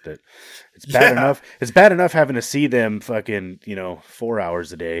and shit. That it's bad enough. It's bad enough having to see them fucking 4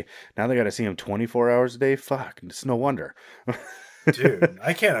 hours a day. Now they got to see them 24 hours a day. Fuck, it's no wonder. Dude,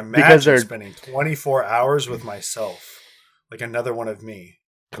 I can't imagine spending 24 hours with myself, like another one of me.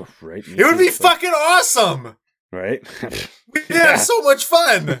 Right? It would be fucking awesome, right? We'd have so much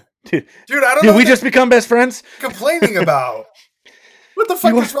fun, dude. I don't know. Did we just become best friends? Complaining about. What the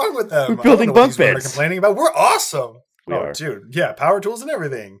fuck is wrong with them? We're building bunk beds. Complaining about. We're awesome. We are. Dude. Yeah, power tools and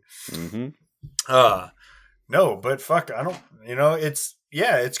everything. Mm-hmm. No, but fuck, I don't.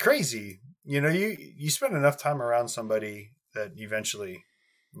 It's crazy. You spend enough time around somebody that eventually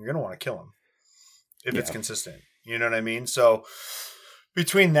you're gonna want to kill them if it's consistent. You know what I mean? So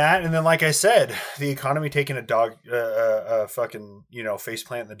between that and then, like I said, the economy taking a fucking face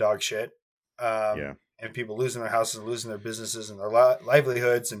plant in the dog shit. And people losing their houses, losing their businesses and their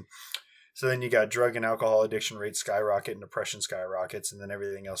livelihoods. And so then you got drug and alcohol addiction rates skyrocket and depression skyrockets and then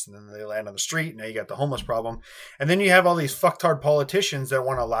everything else. And then they land on the street. Now you got the homeless problem. And then you have all these fucktard politicians that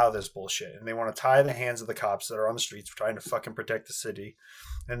want to allow this bullshit. And they want to tie the hands of the cops that are on the streets trying to fucking protect the city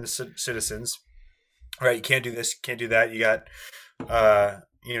and the citizens. Right? You can't do this. You can't do that. You got,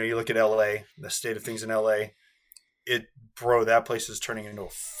 you look at LA, the state of things in LA. That place is turning into a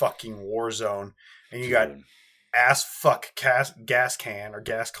fucking war zone. And you got ass fuck gas can or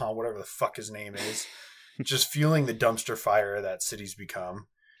gas con, whatever the fuck his name is, just fueling the dumpster fire that city's become.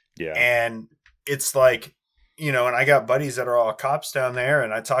 Yeah. And it's like, and I got buddies that are all cops down there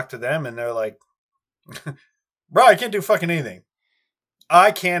and I talk to them and they're like, bro, I can't do fucking anything.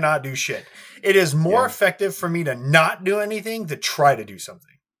 I cannot do shit. It is more effective for me to not do anything to try to do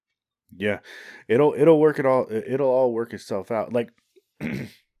something. Yeah. It'll work it'll all work itself out. Like,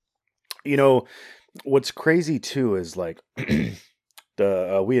 what's crazy too is like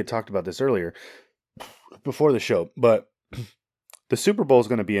we had talked about this earlier before the show, but the Super Bowl is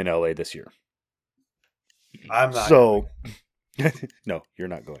going to be in LA this year. I'm not. So no, you're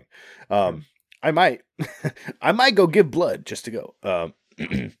not going. I might go give blood just to go.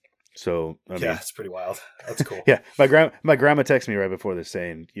 So I mean, it's pretty wild. That's cool. Yeah, my grandma texted me right before this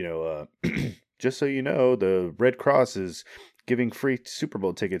saying, just so you know, the Red Cross is giving free Super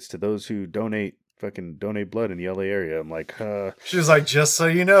Bowl tickets to those who donate blood in the LA area. I'm like, she was like, just so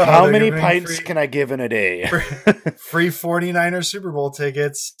you know, how many pints can I give in a day? Free 49ers Super Bowl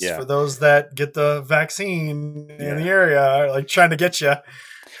tickets for those that get the vaccine in the area, like trying to get you.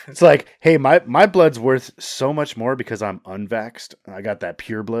 It's like, hey, my blood's worth so much more because I'm unvaxxed. I got that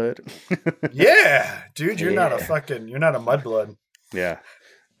pure blood. Yeah, dude, you're not a mudblood. Yeah.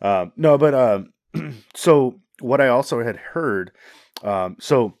 No, but so what I also had heard,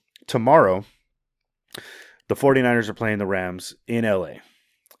 so tomorrow the 49ers are playing the Rams in LA.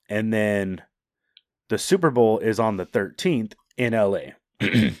 And then the Super Bowl is on the 13th in LA.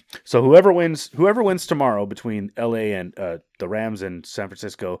 So whoever wins tomorrow between LA and the Rams and San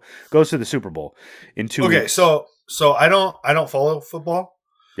Francisco goes to the Super Bowl in 2 weeks. Okay, so I don't follow football.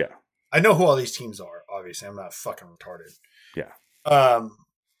 Yeah. I know who all these teams are, obviously. I'm not fucking retarded. Yeah.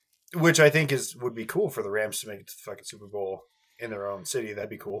 which I think would be cool for the Rams to make it to the fucking Super Bowl in their own city. That'd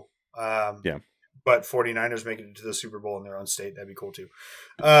be cool. Yeah. But 49ers making it to the Super Bowl in their own state, that'd be cool too.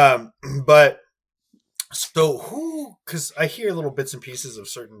 But so who? Because I hear little bits and pieces of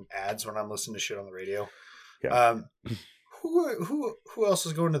certain ads when I'm listening to shit on the radio. Yeah. Who else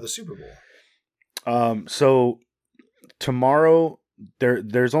is going to the Super Bowl? So tomorrow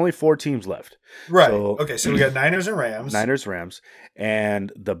there's only 4 teams left. Right. So we got Niners and Rams. Niners, Rams,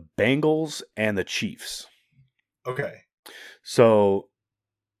 and the Bengals and the Chiefs. Okay. So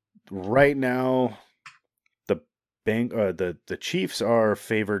right now the Chiefs are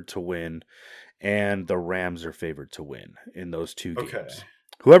favored to win and the Rams are favored to win in those 2 games. Okay.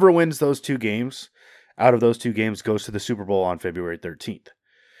 Whoever wins those 2 games out of those 2 games goes to the Super Bowl on February 13th,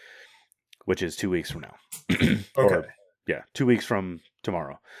 which is 2 weeks from now. Okay. 2 weeks from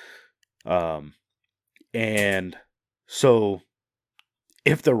tomorrow. And so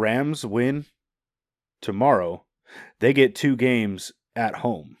if the Rams win tomorrow, they get 2 games at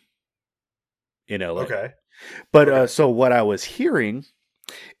home in LA. Okay. But so what I was hearing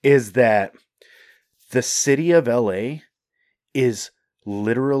is that the city of LA is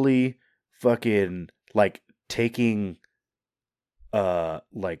literally fucking like taking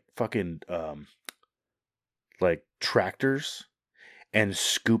like fucking like tractors and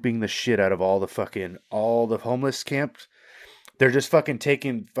scooping the shit out of all the homeless camps. They're just fucking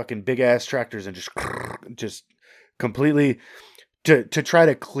taking fucking big ass tractors and just completely to try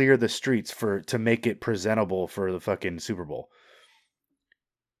to clear the streets to make it presentable for the fucking Super Bowl.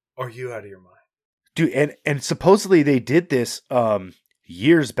 Are you out of your mind? Dude, and supposedly they did this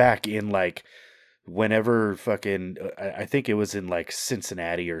years back in like whenever fucking I think it was in like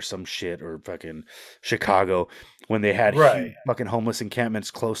Cincinnati or some shit or fucking Chicago when they had huge fucking homeless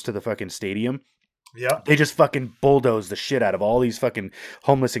encampments close to the fucking stadium. Yeah. They just fucking bulldozed the shit out of all these fucking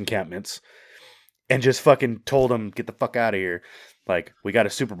homeless encampments and just fucking told them, get the fuck out of here. Like, we got a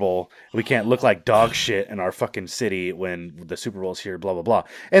Super Bowl. We can't look like dog shit in our fucking city when the Super Bowl's here, blah, blah, blah.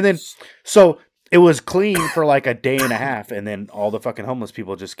 And then, so it was clean for like a day and a half, and then all the fucking homeless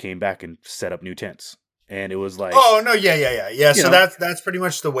people just came back and set up new tents. And it was like, oh no, yeah. So that's pretty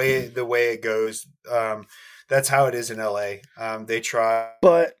much the way it goes. That's how it is in LA. They try,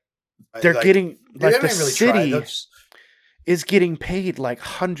 but they're like, getting like the really city is getting paid like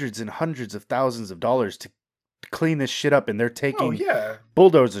hundreds and hundreds of thousands of dollars to clean this shit up, and they're taking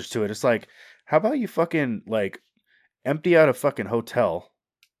bulldozers to it. It's like, how about you fucking like empty out a fucking hotel,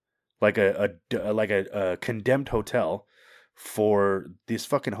 like a condemned hotel for these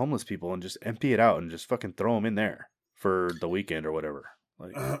fucking homeless people, and just empty it out and just fucking throw them in there for the weekend or whatever.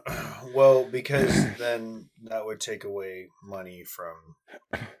 Like, well, because then that would take away money from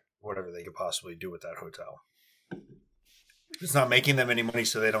whatever they could possibly do with that hotel. It's not making them any money,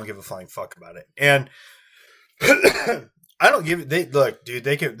 so they don't give a flying fuck about it. And I don't give it. Look, dude,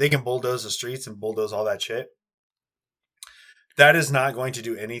 they can bulldoze the streets and bulldoze all that shit. That is not going to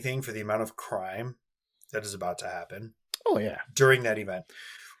do anything for the amount of crime that is about to happen. Oh yeah, during that event.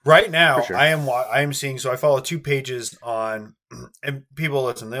 Right now, sure. I am seeing. So I follow 2 pages on, and people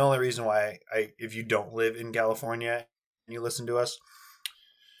listen. The only reason why if you don't live in California and you listen to us,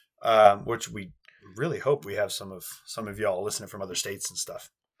 which we really hope we have some of y'all listening from other states and stuff.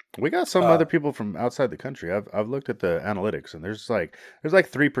 We got some other people from outside the country. I've looked at the analytics, and there's like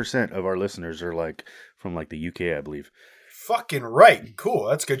 3% of our listeners are like from like the UK, I believe. Fucking right, cool.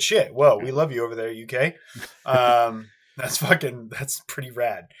 That's good shit. Well, we love you over there, UK. That's pretty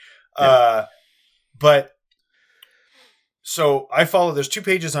rad. Yeah. But so I follow. There's 2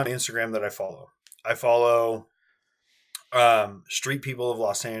 pages on Instagram that I follow. I follow street people of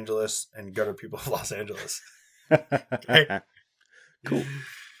Los Angeles and gutter people of Los Angeles. Okay. Cool.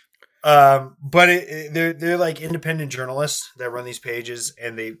 But they're like independent journalists that run these pages,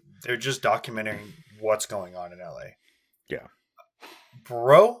 and they're just documenting what's going on in LA. Yeah.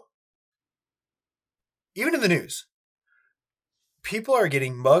 Bro, even in the news, people are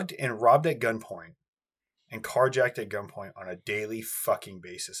getting mugged and robbed at gunpoint and carjacked at gunpoint on a daily fucking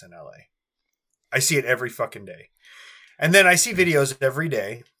basis in LA. I see it every fucking day. And then I see videos every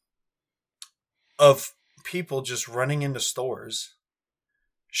day of people just running into stores,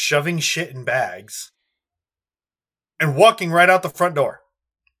 shoving shit in bags, and walking right out the front door.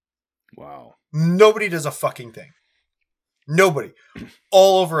 Wow. Nobody does a fucking thing. Nobody.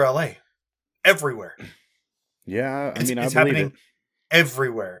 All over LA. Everywhere. Yeah, I mean, it's happening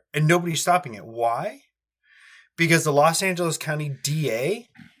everywhere. And nobody's stopping it. Why? Because the Los Angeles County DA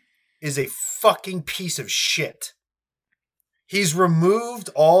is a fucking piece of shit. He's removed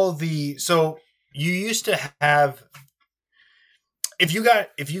all the... So you used to have... if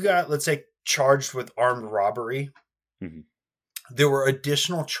you got, let's say, charged with armed robbery, there were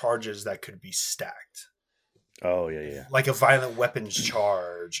additional charges that could be stacked. Oh, yeah. Like a violent weapons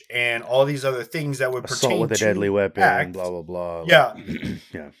charge and all these other things that would assault pertain with a to deadly weapon, act, blah, blah, blah. Yeah.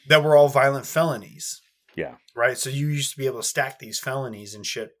 Yeah. That were all violent felonies. Yeah. Right? So you used to be able to stack these felonies and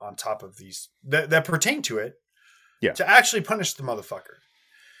shit on top of these that pertain to it. Yeah. To actually punish the motherfucker.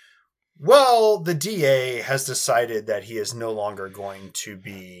 Well, the DA has decided that he is no longer going to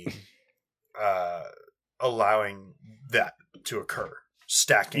be allowing that to occur.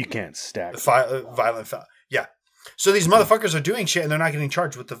 Stacking. You can't stack violent felonies. Yeah. So these motherfuckers are doing shit and they're not getting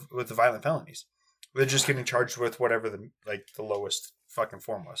charged with the violent felonies. They're just getting charged with whatever the lowest fucking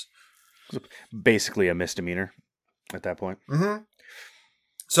form was. Basically a misdemeanor at that point. Mm-hmm.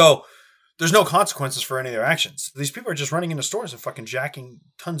 So there's no consequences for any of their actions. These people are just running into stores and fucking jacking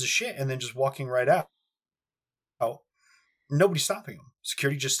tons of shit and then just walking right out. Nobody's stopping them.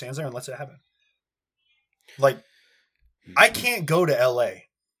 Security just stands there and lets it happen. Like, I can't go to LA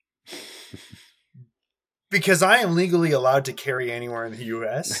because I am legally allowed to carry anywhere in the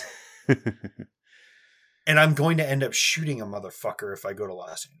US. And I'm going to end up shooting a motherfucker if I go to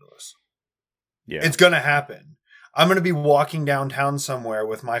Los Angeles. Yeah. It's going to happen. I'm going to be walking downtown somewhere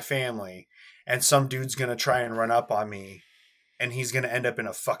with my family and some dude's going to try and run up on me and he's going to end up in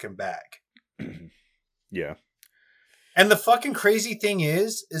a fucking bag. Yeah. And the fucking crazy thing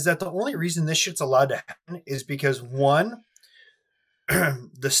is that the only reason this shit's allowed to happen is because, one,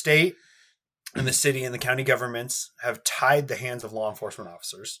 the state and the city and the county governments have tied the hands of law enforcement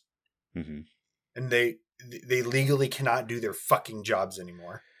officers. Mm-hmm. And they legally cannot do their fucking jobs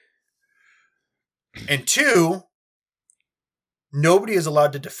anymore. And two, nobody is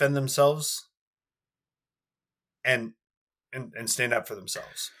allowed to defend themselves and stand up for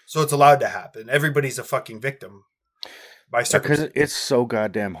themselves. So it's allowed to happen. Everybody's a fucking victim. Because it's so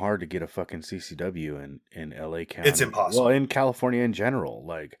goddamn hard to get a fucking CCW in LA County. It's impossible. Well, in California in general,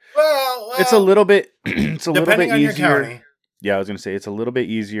 like, well, it's a little bit. It's a little bit on easier. Your county. Yeah, I was gonna say it's a little bit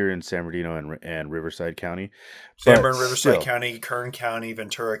easier in San Bernardino and Riverside County. San Bernardino, Riverside County, Kern County,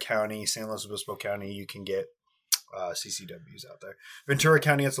 Ventura County, San Luis Obispo County. You can get CCWs out there. Ventura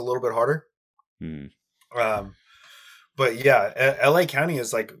County, it's a little bit harder. But yeah, LA County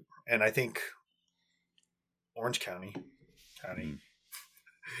is like, and I think Orange County.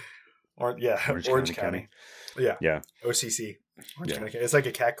 Orange County. Yeah. OCC. Orange County. It's like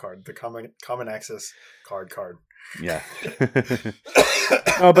a CAC card, the common access card. Yeah.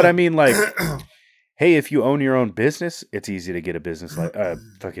 No, but I mean, like, hey, if you own your own business, it's easy to get a business like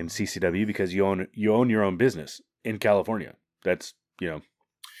fucking CCW because you own your own business in California. That's, you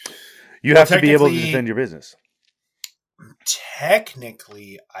have to be able to defend your business.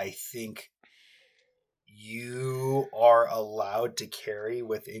 Technically, I think you are allowed to carry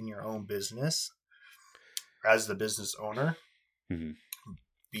within your own business as the business owner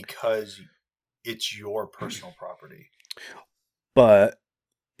because it's your personal property. But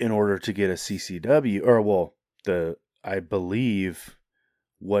in order to get a CCW, I believe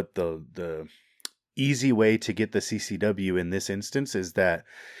what the easy way to get the CCW in this instance is that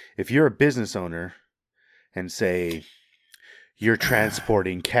if you're a business owner and say you're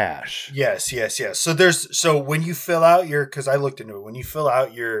transporting cash. Yes. So when you fill out because I looked into it, when you fill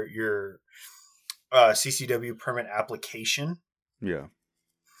out your CCW permit application, yeah,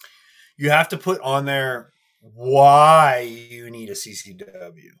 you have to put on there why you need a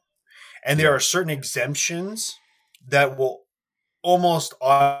CCW. And there are certain exemptions that will almost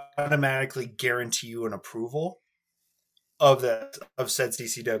automatically guarantee you an approval of said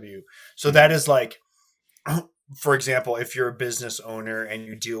CCW. So that is like, for example, if you're a business owner and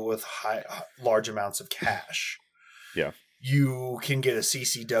you deal with large amounts of cash, yeah, you can get a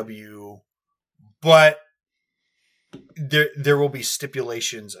CCW, but there will be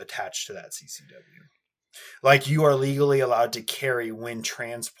stipulations attached to that CCW. Like, you are legally allowed to carry when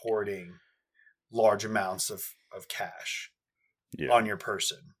transporting large amounts of cash on your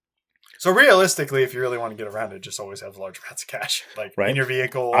person. So realistically, if you really want to get around it, just always have large amounts of cash, like in your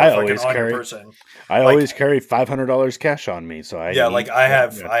vehicle or your person. I always carry $500 cash on me, so I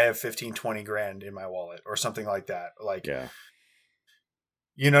have 15, 20 grand in my wallet or something like that. Like,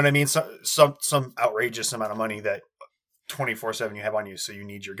 you know what I mean? Some outrageous amount of money that 24/7 you have on you, so you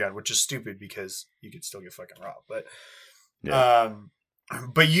need your gun, which is stupid because you could still get fucking robbed. But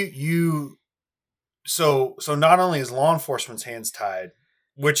so not only is law enforcement's hands tied,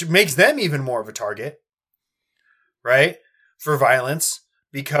 which makes them even more of a target, right, for violence,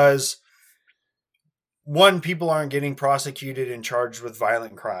 because one, people aren't getting prosecuted and charged with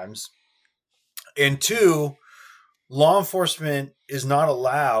violent crimes, and two, law enforcement is not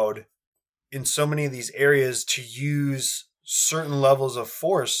allowed in so many of these areas to use certain levels of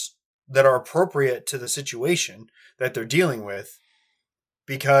force that are appropriate to the situation that they're dealing with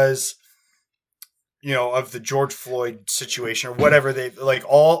because, you know, of the George Floyd situation or whatever. They like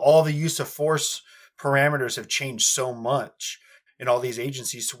all the use of force parameters have changed so much in all these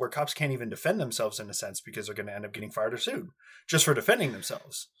agencies to where cops can't even defend themselves in a sense because they're going to end up getting fired or sued just for defending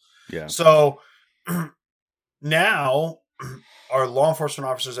themselves. Yeah. So now our law enforcement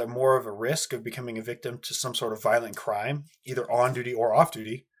officers at more of a risk of becoming a victim to some sort of violent crime, either on duty or off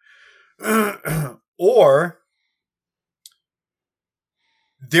duty, or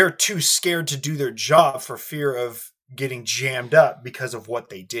they're too scared to do their job for fear of getting jammed up because of what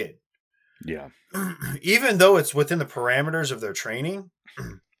they did. Yeah. Even though it's within the parameters of their training,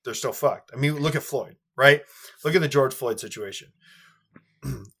 they're still fucked. I mean, look at Floyd, right? Look at the George Floyd situation.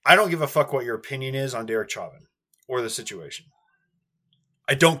 I don't give a fuck what your opinion is on Derek Chauvin or the situation.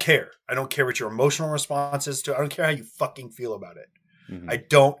 I don't care. I don't care what your emotional response is to it. I don't care how you fucking feel about it. Mm-hmm. I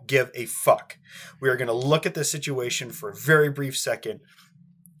don't give a fuck. We are going to look at this situation for a very brief second,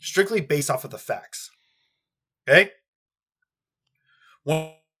 strictly based off of the facts. Okay?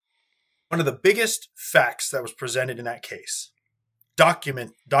 One of the biggest facts that was presented in that case,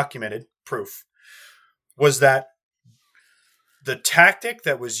 documented proof, was that the tactic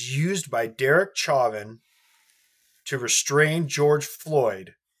that was used by Derek Chauvin to restrain George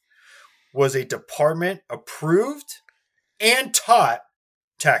Floyd was a department approved and taught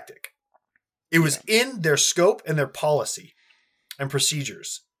tactic. It was in their scope and their policy and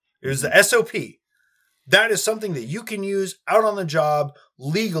procedures. It was the SOP. That is something that you can use out on the job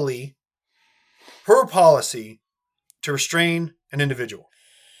legally per policy to restrain an individual.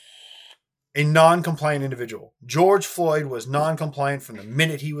 A non-compliant individual. George Floyd was non-compliant from the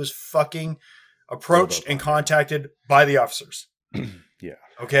minute he was fucking approached and contacted by the officers. Yeah.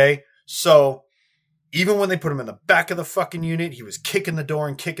 Okay? So, even when they put him in the back of the fucking unit, he was kicking the door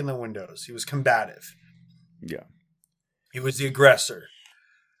and kicking the windows. He was combative. Yeah. He was the aggressor.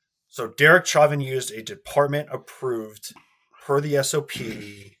 So, Derek Chauvin used a department-approved, per the SOP,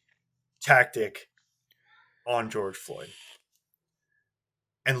 tactic on George Floyd.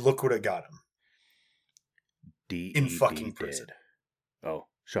 And look what it got him. In fucking prison. Oh,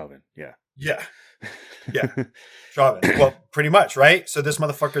 Chauvin, yeah. Yeah. Yeah. Chauvin. Well, pretty much, right? So this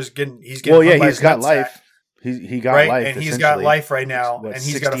motherfucker's getting he's got life. He got right? life. And he's got life right now. What, and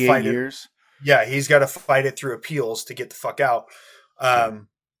he's got to fight years? it. Yeah, he's got to fight it through appeals to get the fuck out.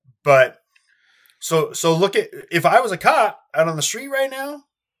 But so look at, if I was a cop out on the street right now,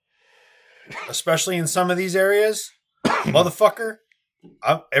 especially in some of these areas, motherfucker,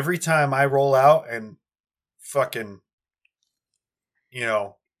 every time I roll out and fucking, you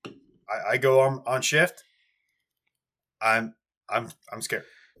know, I go on shift, I'm scared.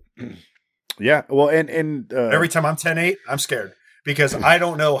 Yeah. Well, and every time I'm 10-8, I'm scared because I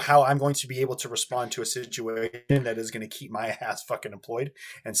don't know how I'm going to be able to respond to a situation that is going to keep my ass fucking employed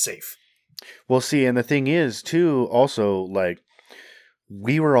and safe. Well, see, and the thing is too, also, like,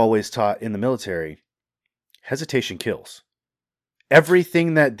 we were always taught in the military, hesitation kills.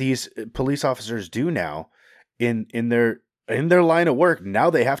 Everything that these police officers do now in their line of work, now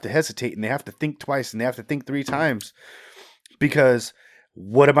they have to hesitate and they have to think twice and they have to think 3 times because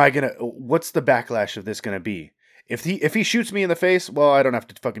what's the backlash of this going to be? If he shoots me in the face, well, I don't have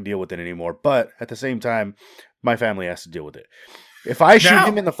to fucking deal with it anymore. But at the same time, my family has to deal with it. If I shoot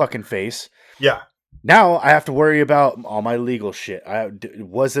him in the fucking face, yeah. Now I have to worry about all my legal shit.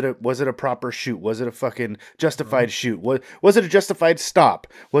 Was it a proper shoot? Was it a fucking justified shoot? Was it a justified stop?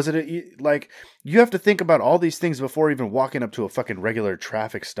 Was it you have to think about all these things before even walking up to a fucking regular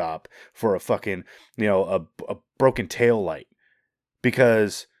traffic stop for a fucking, a broken tail light.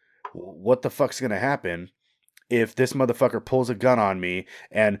 Because what the fuck's going to happen if this motherfucker pulls a gun on me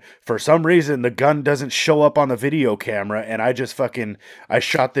and for some reason the gun doesn't show up on the video camera and I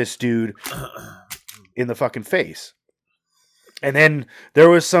shot this dude in the fucking face. And then there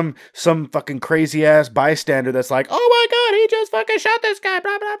was some fucking crazy ass bystander that's like, oh my god, he just fucking shot this guy,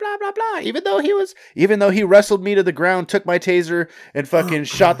 blah blah blah blah blah. Even though he wrestled me to the ground, took my taser and fucking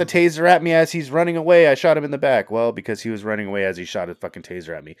shot the taser at me as he's running away, I shot him in the back. Well, because he was running away as he shot a fucking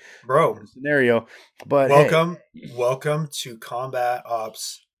taser at me. Bro. Scenario. But welcome to combat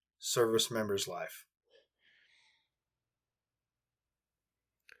ops service members' life.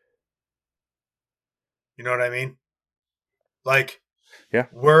 You know what I mean? Like, yeah,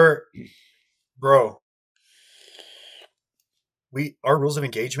 our rules of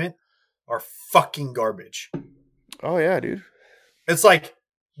engagement are fucking garbage. Oh yeah, dude. It's like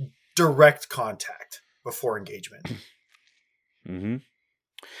direct contact. before engagement. Mm-hmm.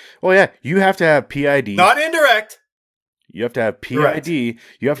 Well, yeah, you have to have PID. Not indirect. You have to have PID. Correct.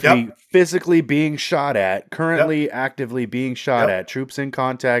 You have to be physically being shot at, currently actively being shot at, troops in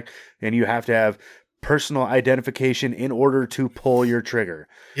contact, and you have to have personal identification in order to pull your trigger.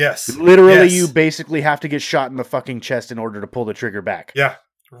 Yes. Literally, you basically have to get shot in the fucking chest in order to pull the trigger back. Yeah.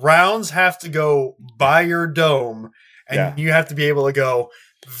 Rounds have to go by your dome, and you have to be able to go,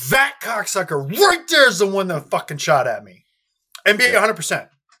 that cocksucker right there is the one that fucking shot at me. And be 100%.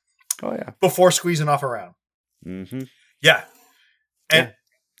 Oh, yeah. Before squeezing off a round. Mm-hmm. Yeah. And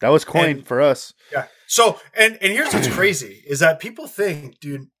that was coined for us. Yeah. So, and here's what's crazy is that people think,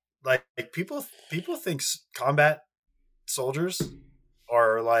 dude, like people think combat soldiers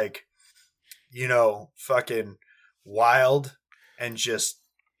are like, you know, fucking wild and just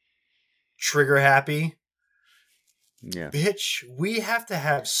trigger happy. Yeah. Bitch, we have to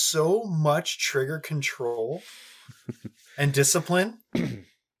have so much trigger control and discipline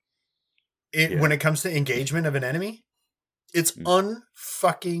when it comes to engagement of an enemy. It's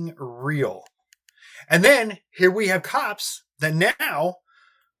unfucking real. And then here we have cops that now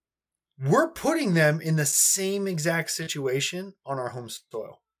we're putting them in the same exact situation on our home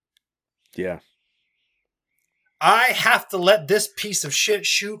soil. Yeah. I have to let this piece of shit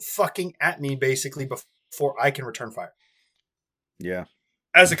shoot fucking at me basically before I can return fire. Yeah.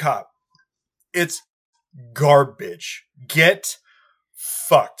 As a cop, it's garbage. Get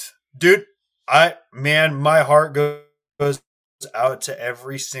fucked. Dude, my heart goes out to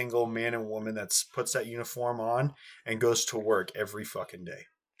every single man and woman that puts that uniform on and goes to work every fucking day.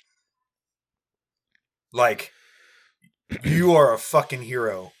 Like, you are a fucking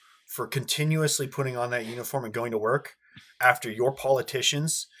hero for continuously putting on that uniform and going to work after your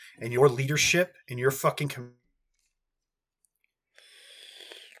politicians and your leadership and your fucking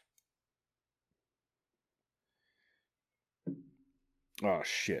Oh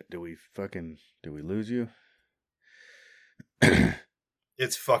shit, did we lose you?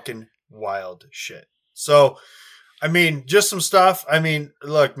 It's fucking wild shit. So, I mean, just some stuff. I mean,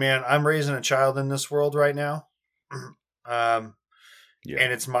 look, man, I'm raising a child in this world right now. And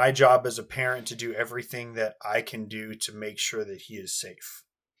it's my job as a parent to do everything that I can do to make sure that he is safe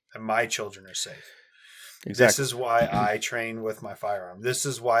and my children are safe. Exactly. This is why I train with my firearm. This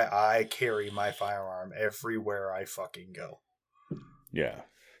is why I carry my firearm everywhere I fucking go. Yeah.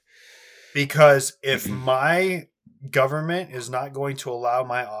 Because if my government is not going to allow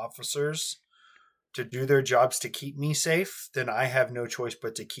my officers to do their jobs to keep me safe, then I have no choice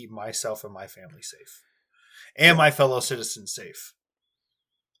but to keep myself and my family safe and my fellow citizens safe.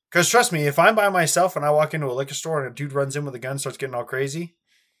 Because trust me, if I'm by myself and I walk into a liquor store and a dude runs in with a gun and starts getting all crazy,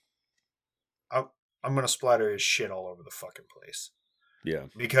 I'm going to splatter his shit all over the fucking place. Yeah.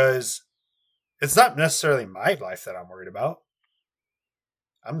 Because it's not necessarily my life that I'm worried about.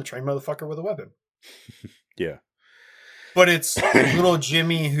 I'm the trained motherfucker with a weapon. Yeah. But it's little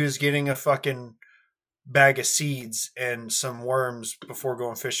Jimmy who's getting a fucking bag of seeds and some worms before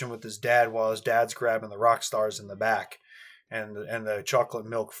going fishing with his dad while his dad's grabbing the rock stars in the back and the chocolate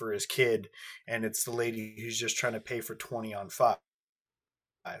milk for his kid. And it's the lady who's just trying to pay for 20 on 5.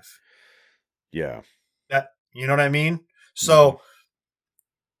 Yeah. You know what I mean? So,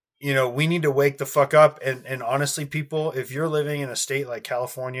 you know, we need to wake the fuck up. And honestly, people, if you're living in a state like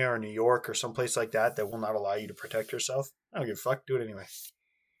California or New York or someplace like that will not allow you to protect yourself, I don't give a fuck. Do it anyway.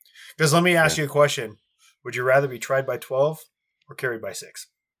 Because let me ask you a question. Would you rather be tried by 12 or carried by 6?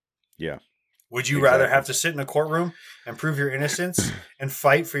 Yeah. Would you rather have to sit in a courtroom and prove your innocence and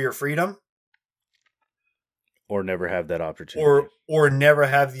fight for your freedom? Or never have that opportunity. Or never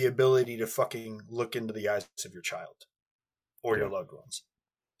have the ability to fucking look into the eyes of your child or your loved ones.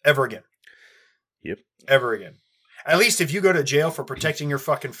 Ever again. Yep. Ever again. At least if you go to jail for protecting your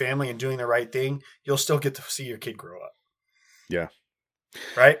fucking family and doing the right thing, you'll still get to see your kid grow up. Yeah.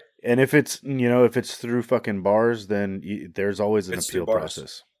 Right? And if it's through fucking bars, then there's always an appeal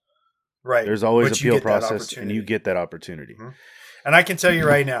process. Right. There's always an appeal process, and you get that opportunity. Mm-hmm. And I can tell you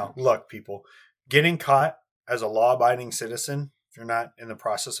right now, look, people, getting caught as a law-abiding citizen, if you're not in the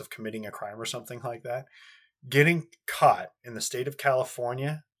process of committing a crime or something like that, getting caught in the state of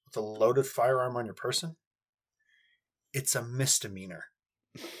California with a loaded firearm on your person, it's a misdemeanor.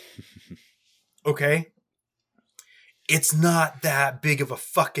 Okay? It's not that big of a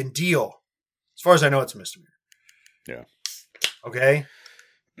fucking deal. As far as I know, it's a misdemeanor. Yeah. Okay?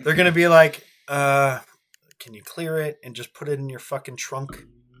 They're going to be like, can you clear it and just put it in your fucking trunk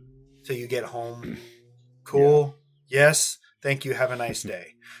till you get home? Cool. Yeah. Yes. Thank you. Have a nice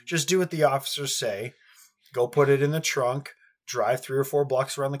day. Just do what the officers say. Go put it in the trunk. drive 3 or 4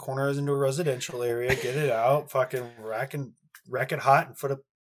 blocks around the corner into a residential area, get it out, fucking rack it hot, and put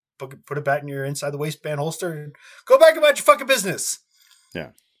it back in your inside the waistband holster, and go back about your fucking business.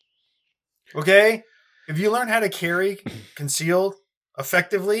 Yeah. Okay? If you learn how to carry concealed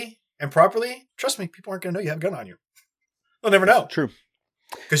effectively and properly, trust me, people aren't going to know you have a gun on you. They'll never know. True.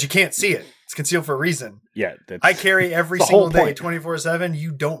 Because you can't see it. It's concealed for a reason. Yeah. I carry every single day, 24/7.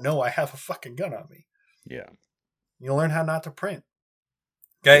 You don't know I have a fucking gun on me. Yeah. You'll learn how not to print.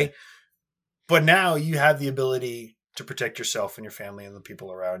 Okay? Yeah. But now you have the ability to protect yourself and your family and the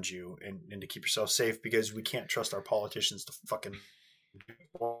people around you and to keep yourself safe, because we can't trust our politicians to fucking...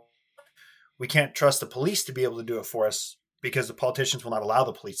 We can't trust the police to be able to do it for us, because the politicians will not allow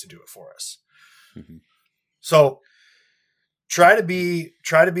the police to do it for us. Mm-hmm. So try to be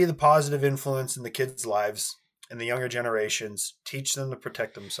the positive influence in the kids' lives and the younger generations. Teach them to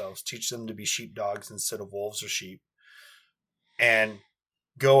protect themselves. Teach them to be sheepdogs instead of wolves or sheep. And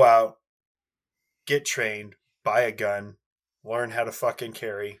go out, get trained, buy a gun, learn how to fucking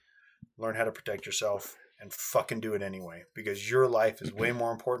carry, learn how to protect yourself, and fucking do it anyway, because your life is way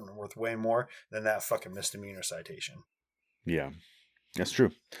more important and worth way more than that fucking misdemeanor citation. Yeah, that's true.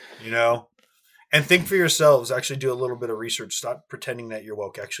 You know? And think for yourselves. Actually do a little bit of research. Stop pretending that you're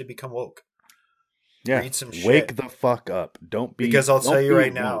woke. Actually become woke. Yeah. Read some shit. Wake the fuck up. Don't be... Because I'll tell you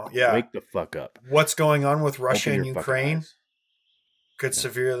right now, yeah. Wake the fuck up. What's going on with Russia and Ukraine could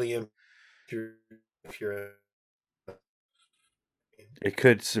severely impact It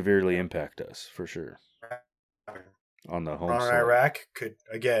could severely impact us, for sure. On the home side. Iraq could,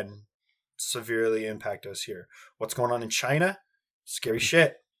 again, severely impact us here. What's going on in China? Scary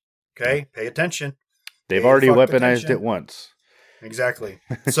shit. Okay? Pay attention. They've already weaponized it once. Exactly.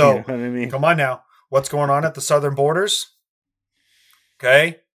 So, you know what I mean? Come on now. What's going on at the southern borders?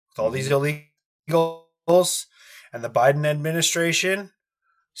 Okay? With all these illegals and the Biden administration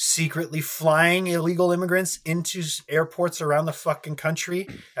secretly flying illegal immigrants into airports around the fucking country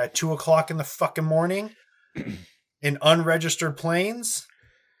at 2:00 in the fucking morning in unregistered planes.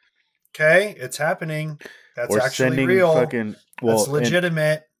 Okay, it's happening. That's actually real. That's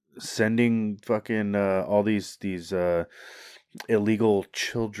legitimate. Sending fucking all these illegal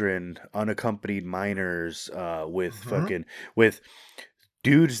children, unaccompanied minors, with fucking with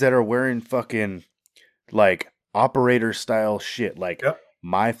dudes that are wearing fucking like operator style shit, like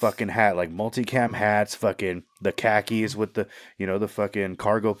my fucking hat, like multicam hats, fucking the khakis with the, you know, the fucking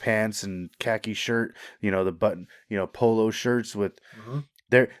cargo pants and khaki shirt, you know, the button, you know, polo shirts with,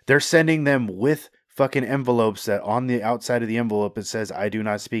 they're sending them with fucking envelopes that on the outside of the envelope it says, I do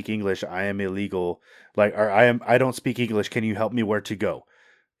not speak English, I am illegal, like, or I don't speak English, can you help me where to go?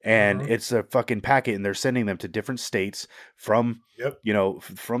 And it's a fucking packet, and they're sending them to different states from, you know,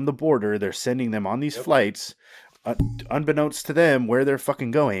 from the border. They're sending them on these flights, unbeknownst to them where they're fucking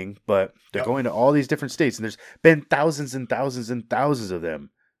going, but they're going to all these different states, and there's been thousands and thousands and thousands of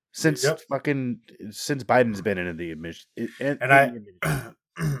them since since Biden's been in the admission.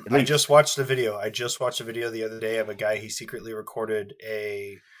 I just watched a video. The other day of a guy. He secretly recorded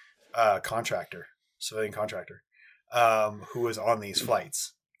a civilian contractor, who was on these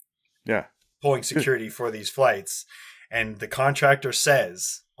flights. Yeah, pulling security for these flights, and the contractor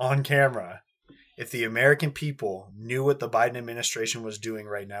says on camera, if the American people knew what the Biden administration was doing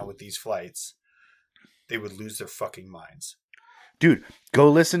right now with these flights, they would lose their fucking minds. Dude,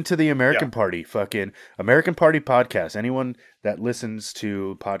 go listen to the American Party podcast. Anyone that listens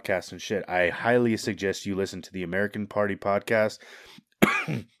to podcasts and shit, I highly suggest you listen to the American Party podcast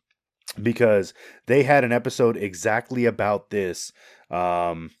because they had an episode exactly about this.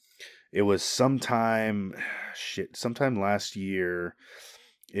 It was sometime last year.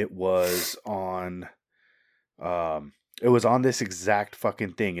 It was on this exact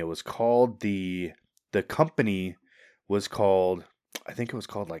fucking thing. It was called the company was called, I think it was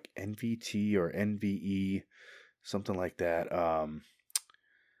called like NVT or NVE, something like that.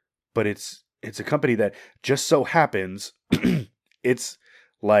 But it's a company that just so happens it's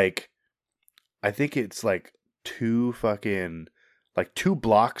like, I think it's like two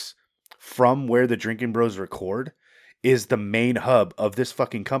blocks from where the Drinking Bros record is the main hub of this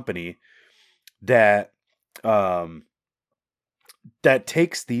fucking company that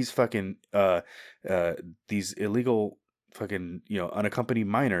takes these fucking these illegal fucking, you know, unaccompanied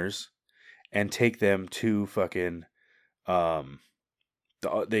minors and take them to fucking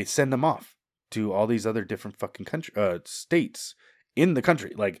they send them off to all these other different fucking states in the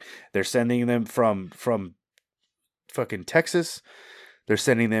country. Like, they're sending them from fucking Texas, they're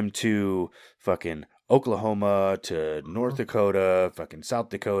sending them to fucking Oklahoma, to North Dakota, fucking South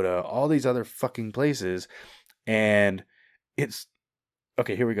Dakota, all these other fucking places. And it's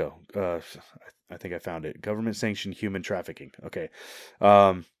okay. Here we go. I think I found it. Government sanctioned human trafficking. Okay.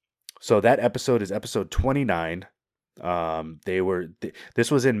 So that episode is episode 29.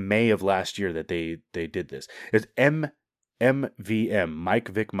 This was in May of last year that they did this. It's MVM, Mike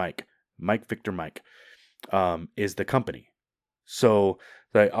Victor Mike, is the company. So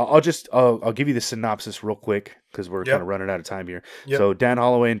I'll give you the synopsis real quick because we're kind of running out of time here. Yep. So Dan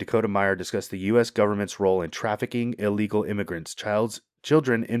Holloway and Dakota Meyer discuss the U.S. government's role in trafficking illegal immigrants,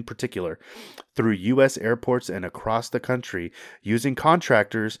 children in particular, through U.S. airports and across the country using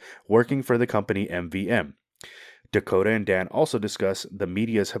contractors working for the company MVM. Dakota and Dan also discuss the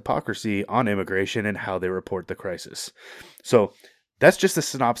media's hypocrisy on immigration and how they report the crisis. So that's just a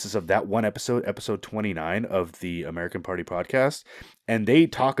synopsis of that one episode, episode 29 of the American Party podcast. And they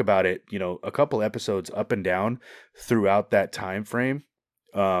talk about it, a couple episodes up and down throughout that time frame.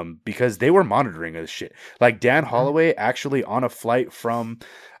 Because they were monitoring this shit. Like Dan Holloway actually on a flight from,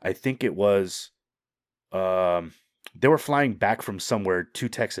 I think it was, they were flying back from somewhere to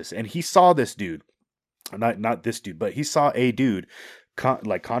Texas, and he saw this dude, not this dude, but he saw a dude,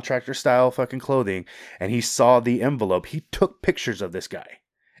 like contractor style fucking clothing, and he saw the envelope. He took pictures of this guy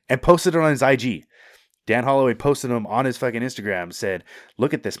and posted it on his IG. Dan Holloway posted him on his fucking Instagram, said,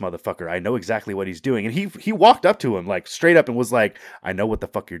 "Look at this motherfucker. I know exactly what he's doing." And he walked up to him like straight up and was like, "I know what the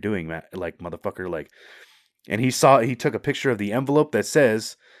fuck you're doing, man. Like, motherfucker." Like, and he took a picture of the envelope that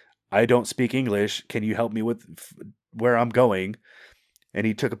says, "I don't speak English. Can you help me with where I'm going?" And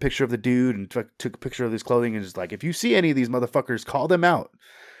he took a picture of the dude and took a picture of his clothing and just like, if you see any of these motherfuckers, call them out.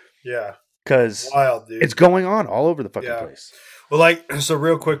 Yeah. Because it's going on all over the fucking place. Well, so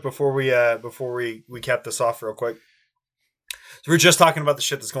real quick before we cap this off real quick. So we're just talking about the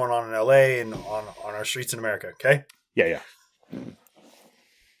shit that's going on in LA and on our streets in America, okay? Yeah.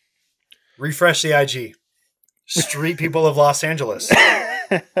 Refresh the IG. Street people of Los Angeles.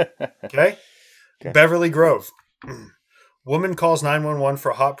 Okay? Beverly Grove. Woman calls 911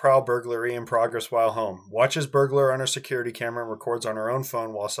 for hot prowl burglary in progress while home. Watches burglar on her security camera and records on her own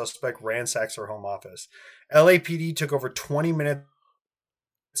phone while suspect ransacks her home office. LAPD took over 20 minutes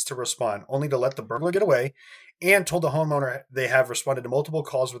to respond, only to let the burglar get away, and told the homeowner they have responded to multiple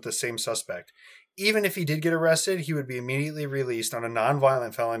calls with the same suspect. Even if he did get arrested, he would be immediately released on a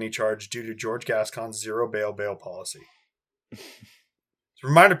nonviolent felony charge due to George Gascon's zero bail policy. So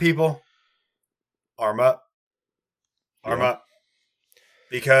reminder, people, arm up. Arm up,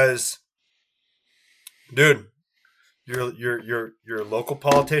 because, dude, your local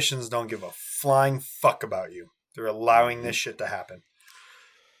politicians don't give a flying fuck about you. They're allowing this shit to happen.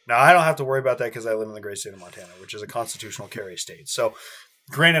 Now, I don't have to worry about that because I live in the great state of Montana, which is a constitutional carry state. So,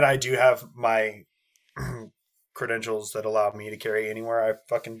 granted, I do have my credentials that allow me to carry anywhere I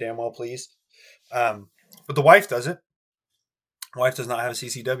fucking damn well please. But the wife doesn't. My wife does not have a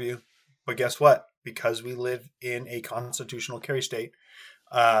CCW. But guess what? Because we live in a constitutional carry state,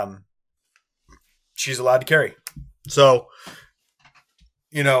 she's allowed to carry. So,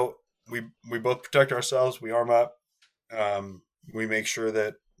 we both protect ourselves. We arm up. We make sure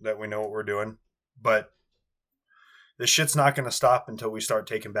that we know what we're doing. But this shit's not going to stop until we start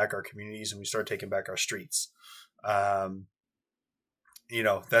taking back our communities and we start taking back our streets.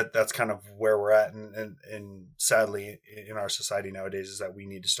 That's kind of where we're at. And sadly, in our society nowadays, is that we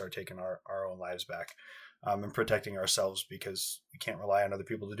need to start taking our own lives back and protecting ourselves, because we can't rely on other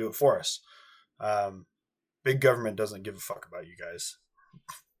people to do it for us. Big government doesn't give a fuck about you guys.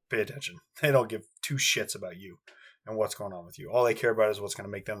 Pay attention. They don't give two shits about you and what's going on with you. All they care about is what's going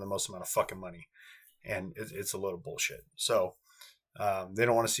to make them the most amount of fucking money. And it's a load of bullshit. So they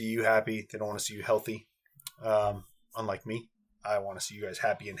don't want to see you happy. They don't want to see you healthy. Unlike me. I want to see you guys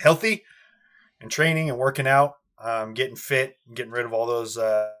happy and healthy and training and working out, getting fit, and getting rid of all those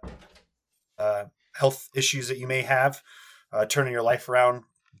health issues that you may have, turning your life around,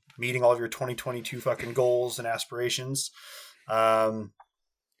 meeting all of your 2022 fucking goals and aspirations.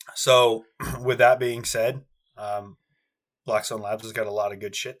 So with that being said, Blackstone Labs has got a lot of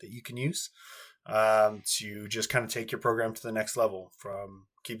good shit that you can use to just kind of take your program to the next level, from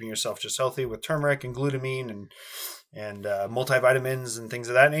keeping yourself just healthy with turmeric and glutamine and multivitamins and things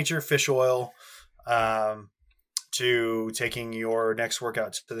of that nature, fish oil, to taking your next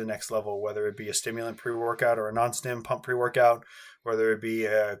workout to the next level, whether it be a stimulant pre-workout or a non-stim pump pre-workout, whether it be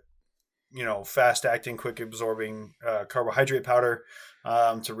a fast-acting, quick-absorbing carbohydrate powder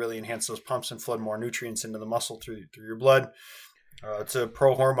to really enhance those pumps and flood more nutrients into the muscle through your blood, to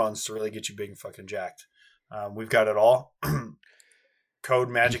pro hormones to really get you big and fucking jacked. We've got it all. Code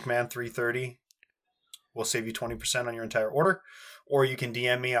MagicMan330 will save you 20% on your entire order. Or you can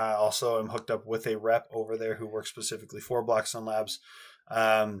DM me. I also am hooked up with a rep over there who works specifically for Black Sun Labs.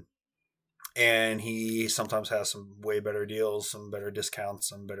 And he sometimes has some way better deals, some better discounts,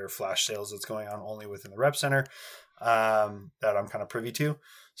 some better flash sales that's going on only within the rep center that I'm kind of privy to.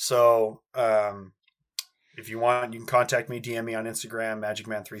 So if you want, you can contact me, DM me on Instagram.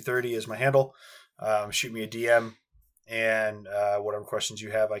 MagicMan330 is my handle. Shoot me a DM. And whatever questions you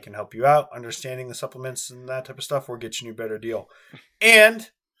have, I can help you out understanding the supplements and that type of stuff, or get you a better deal. And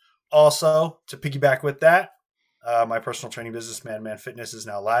also, to piggyback with that, my personal training business, Madman Fitness, is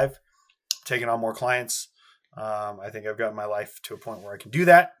now live, taking on more clients. I think I've gotten my life to a point where I can do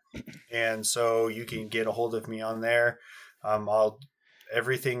that. And so you can get a hold of me on there. I'll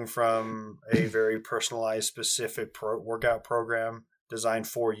everything from a very personalized, specific workout program designed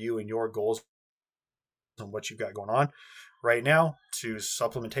for you and your goals and what you've got going on right now, to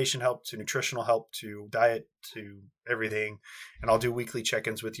supplementation help, to nutritional help, to diet, to everything. And I'll do weekly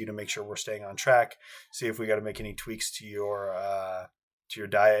check-ins with you to make sure we're staying on track, see if we got to make any tweaks to your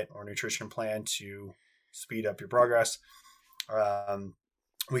diet or nutrition plan to speed up your progress.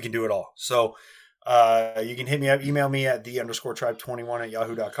 We can do it all. So you can hit me up, email me at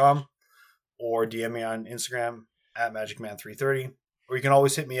the_tribe21@yahoo.com, or DM me on Instagram at MagicMan330. Or you can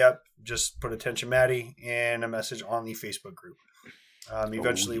always hit me up. Just put attention Maddie and a message on the Facebook group.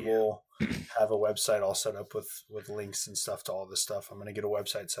 Eventually we'll have a website all set up with links and stuff to all this stuff. I'm going to get a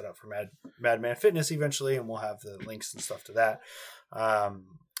website set up for Madman Fitness eventually, and we'll have the links and stuff to that.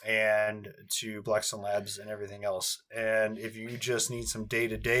 And to Black Sun Labs and everything else. And if you just need some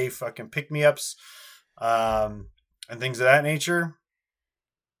day-to-day fucking pick-me-ups and things of that nature,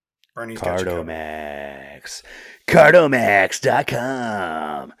 Bernie's got you covered. Cardomax.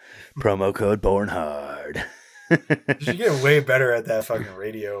 Cardomax.com. Promo code BORNHARD. You're getting way better at that fucking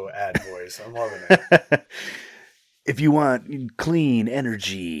radio ad voice. I'm loving it. If you want clean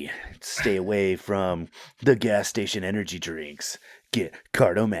energy, stay away from the gas station energy drinks. Get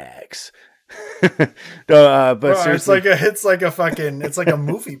Cardomax. But bro, seriously, it's like a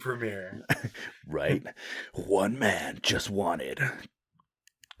movie premiere. Right? One man just wanted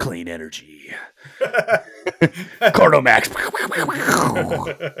clean energy. Cardomax.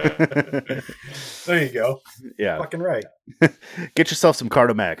 There you go. Yeah. Fucking right. Get yourself some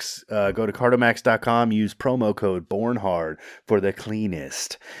Cardomax. Go to cardomax.com. Use promo code BORNHARD for the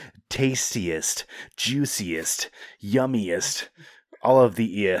cleanest, tastiest, juiciest, yummiest, all of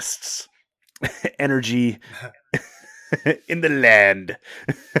the easts energy in the land.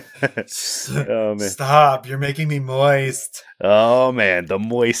 Oh, man. Stop. You're making me moist. Oh, man. The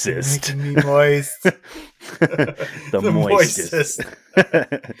moistest. You're making me moist. the moistest.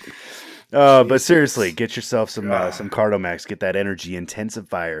 But seriously, get yourself some Cardomax. Get that energy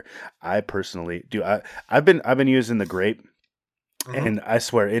intensifier. I personally do. I've been using the grape, and I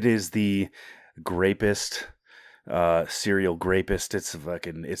swear it is the grapest cereal grapest. It's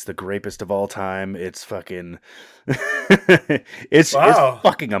the grapest of all time. It's fucking it's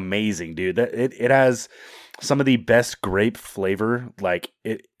fucking amazing, dude. That it has some of the best grape flavor. Like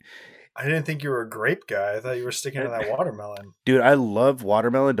it. I didn't think you were a grape guy. I thought you were sticking to that watermelon. Dude, I love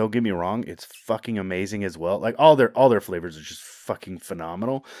watermelon. Don't get me wrong. It's fucking amazing as well. Like all their flavors are just fucking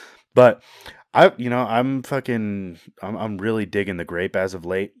phenomenal. But I'm really digging the grape as of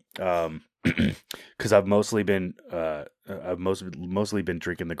late. Because I've mostly been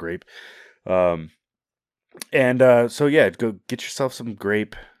drinking the grape. So yeah, go get yourself some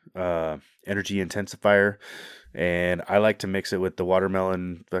grape energy intensifier. And I like to mix it with the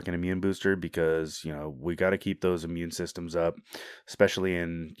watermelon fucking immune booster because, we got to keep those immune systems up, especially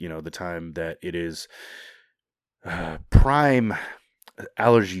in, the time that it is prime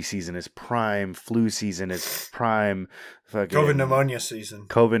allergy season, is prime flu season, is prime fucking COVID pneumonia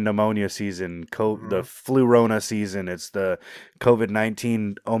season, the flu-rona season. It's the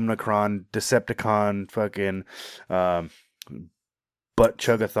COVID-19 Omicron Decepticon fucking butt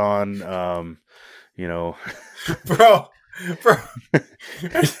chugathon, bro.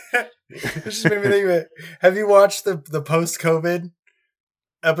 It just made me think of it. Have you watched the post-COVID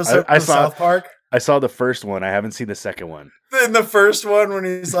episode of South Park? I saw the first one. I haven't seen the second one. In the first one, when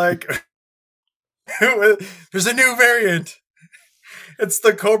he's like, "There's a new variant. It's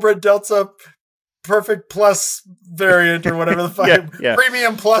the Cobra Delta Perfect Plus variant, or whatever the fuck,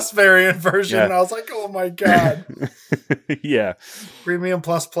 Premium Plus variant version." Yeah. And I was like, "Oh my god!" Yeah, Premium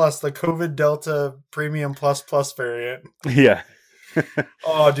Plus, the COVID Delta Premium Plus variant. Yeah.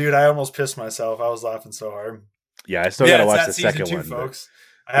 Oh, dude, I almost pissed myself. I was laughing so hard. Yeah, I still gotta watch the second one, folks.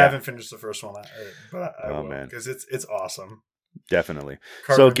 I haven't finished the first one, but I will, man, because it's awesome. Definitely.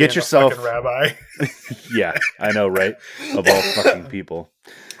 Carter So get being a yourself. fucking rabbi. Yeah, I know, right? Of all fucking people.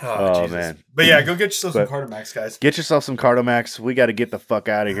 Oh man. But yeah, go get yourself some Carter Max, guys. Get yourself some Cardomax. We got to get the fuck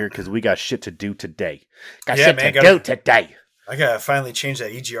out of here because we got shit to do today. Got Yeah, shit man, to do today. I gotta finally change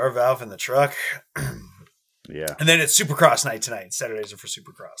that EGR valve in the truck. Yeah. And then it's Supercross night tonight. Saturdays are for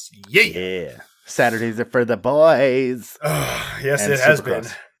Supercross. Yeah. Saturdays are for the boys. Yes, And it has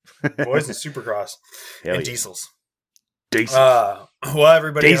Supercross. been. Boys and Supercross. Hell and yeah. Diesels. Diesel. Well,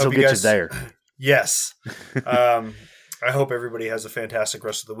 everybody, Diesel I hope get you guys, you there. Yes. I hope everybody has a fantastic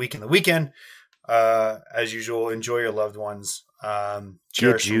rest of the week and the weekend. As usual, enjoy your loved ones.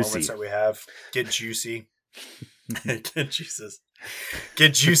 Cherish the moments that we have. Get juicy.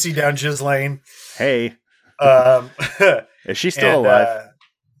 Get juicy down Jizz Lane. Hey. Is she still alive?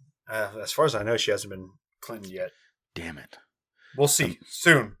 As far as I know, she hasn't been Clinton yet. Damn it. We'll see.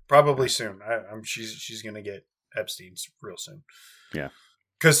 Soon. Probably soon. She's going to get Epstein's real soon. Yeah.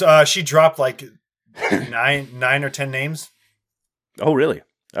 Because she dropped like 9 or 10 names. Oh, really?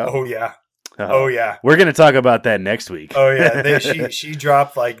 Oh yeah. Oh yeah. We're going to talk about that next week. Oh yeah. She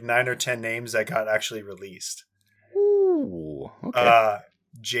dropped like 9 or 10 names that got actually released. Ooh. Okay.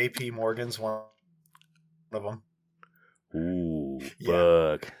 JP Morgan's one of them. Ooh.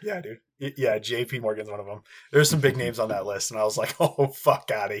 Yeah. Fuck. Yeah, dude. Yeah, JP Morgan's one of them. There's some big names on that list, and I was like, "Oh, fuck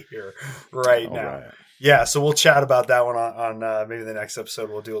out of here right now." Right. Yeah, so we'll chat about that one on maybe the next episode.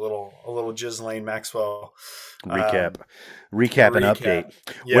 We'll do a little Jizz Lane Maxwell recap and update.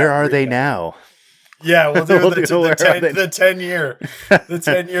 Yeah, Where are they now? Yeah, we'll do the 10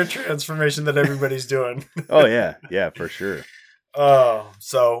 10 year transformation that everybody's doing. Oh yeah, for sure.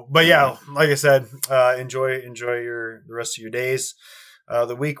 But yeah, like I said, enjoy the rest of your days.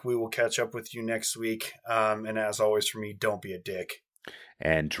 The week we will catch up with you next week. And as always, for me, don't be a dick.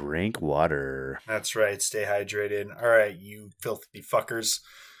 And drink water. That's right. Stay hydrated. All right, you filthy fuckers.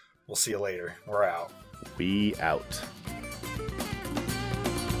 We'll see you later. We're out. We out.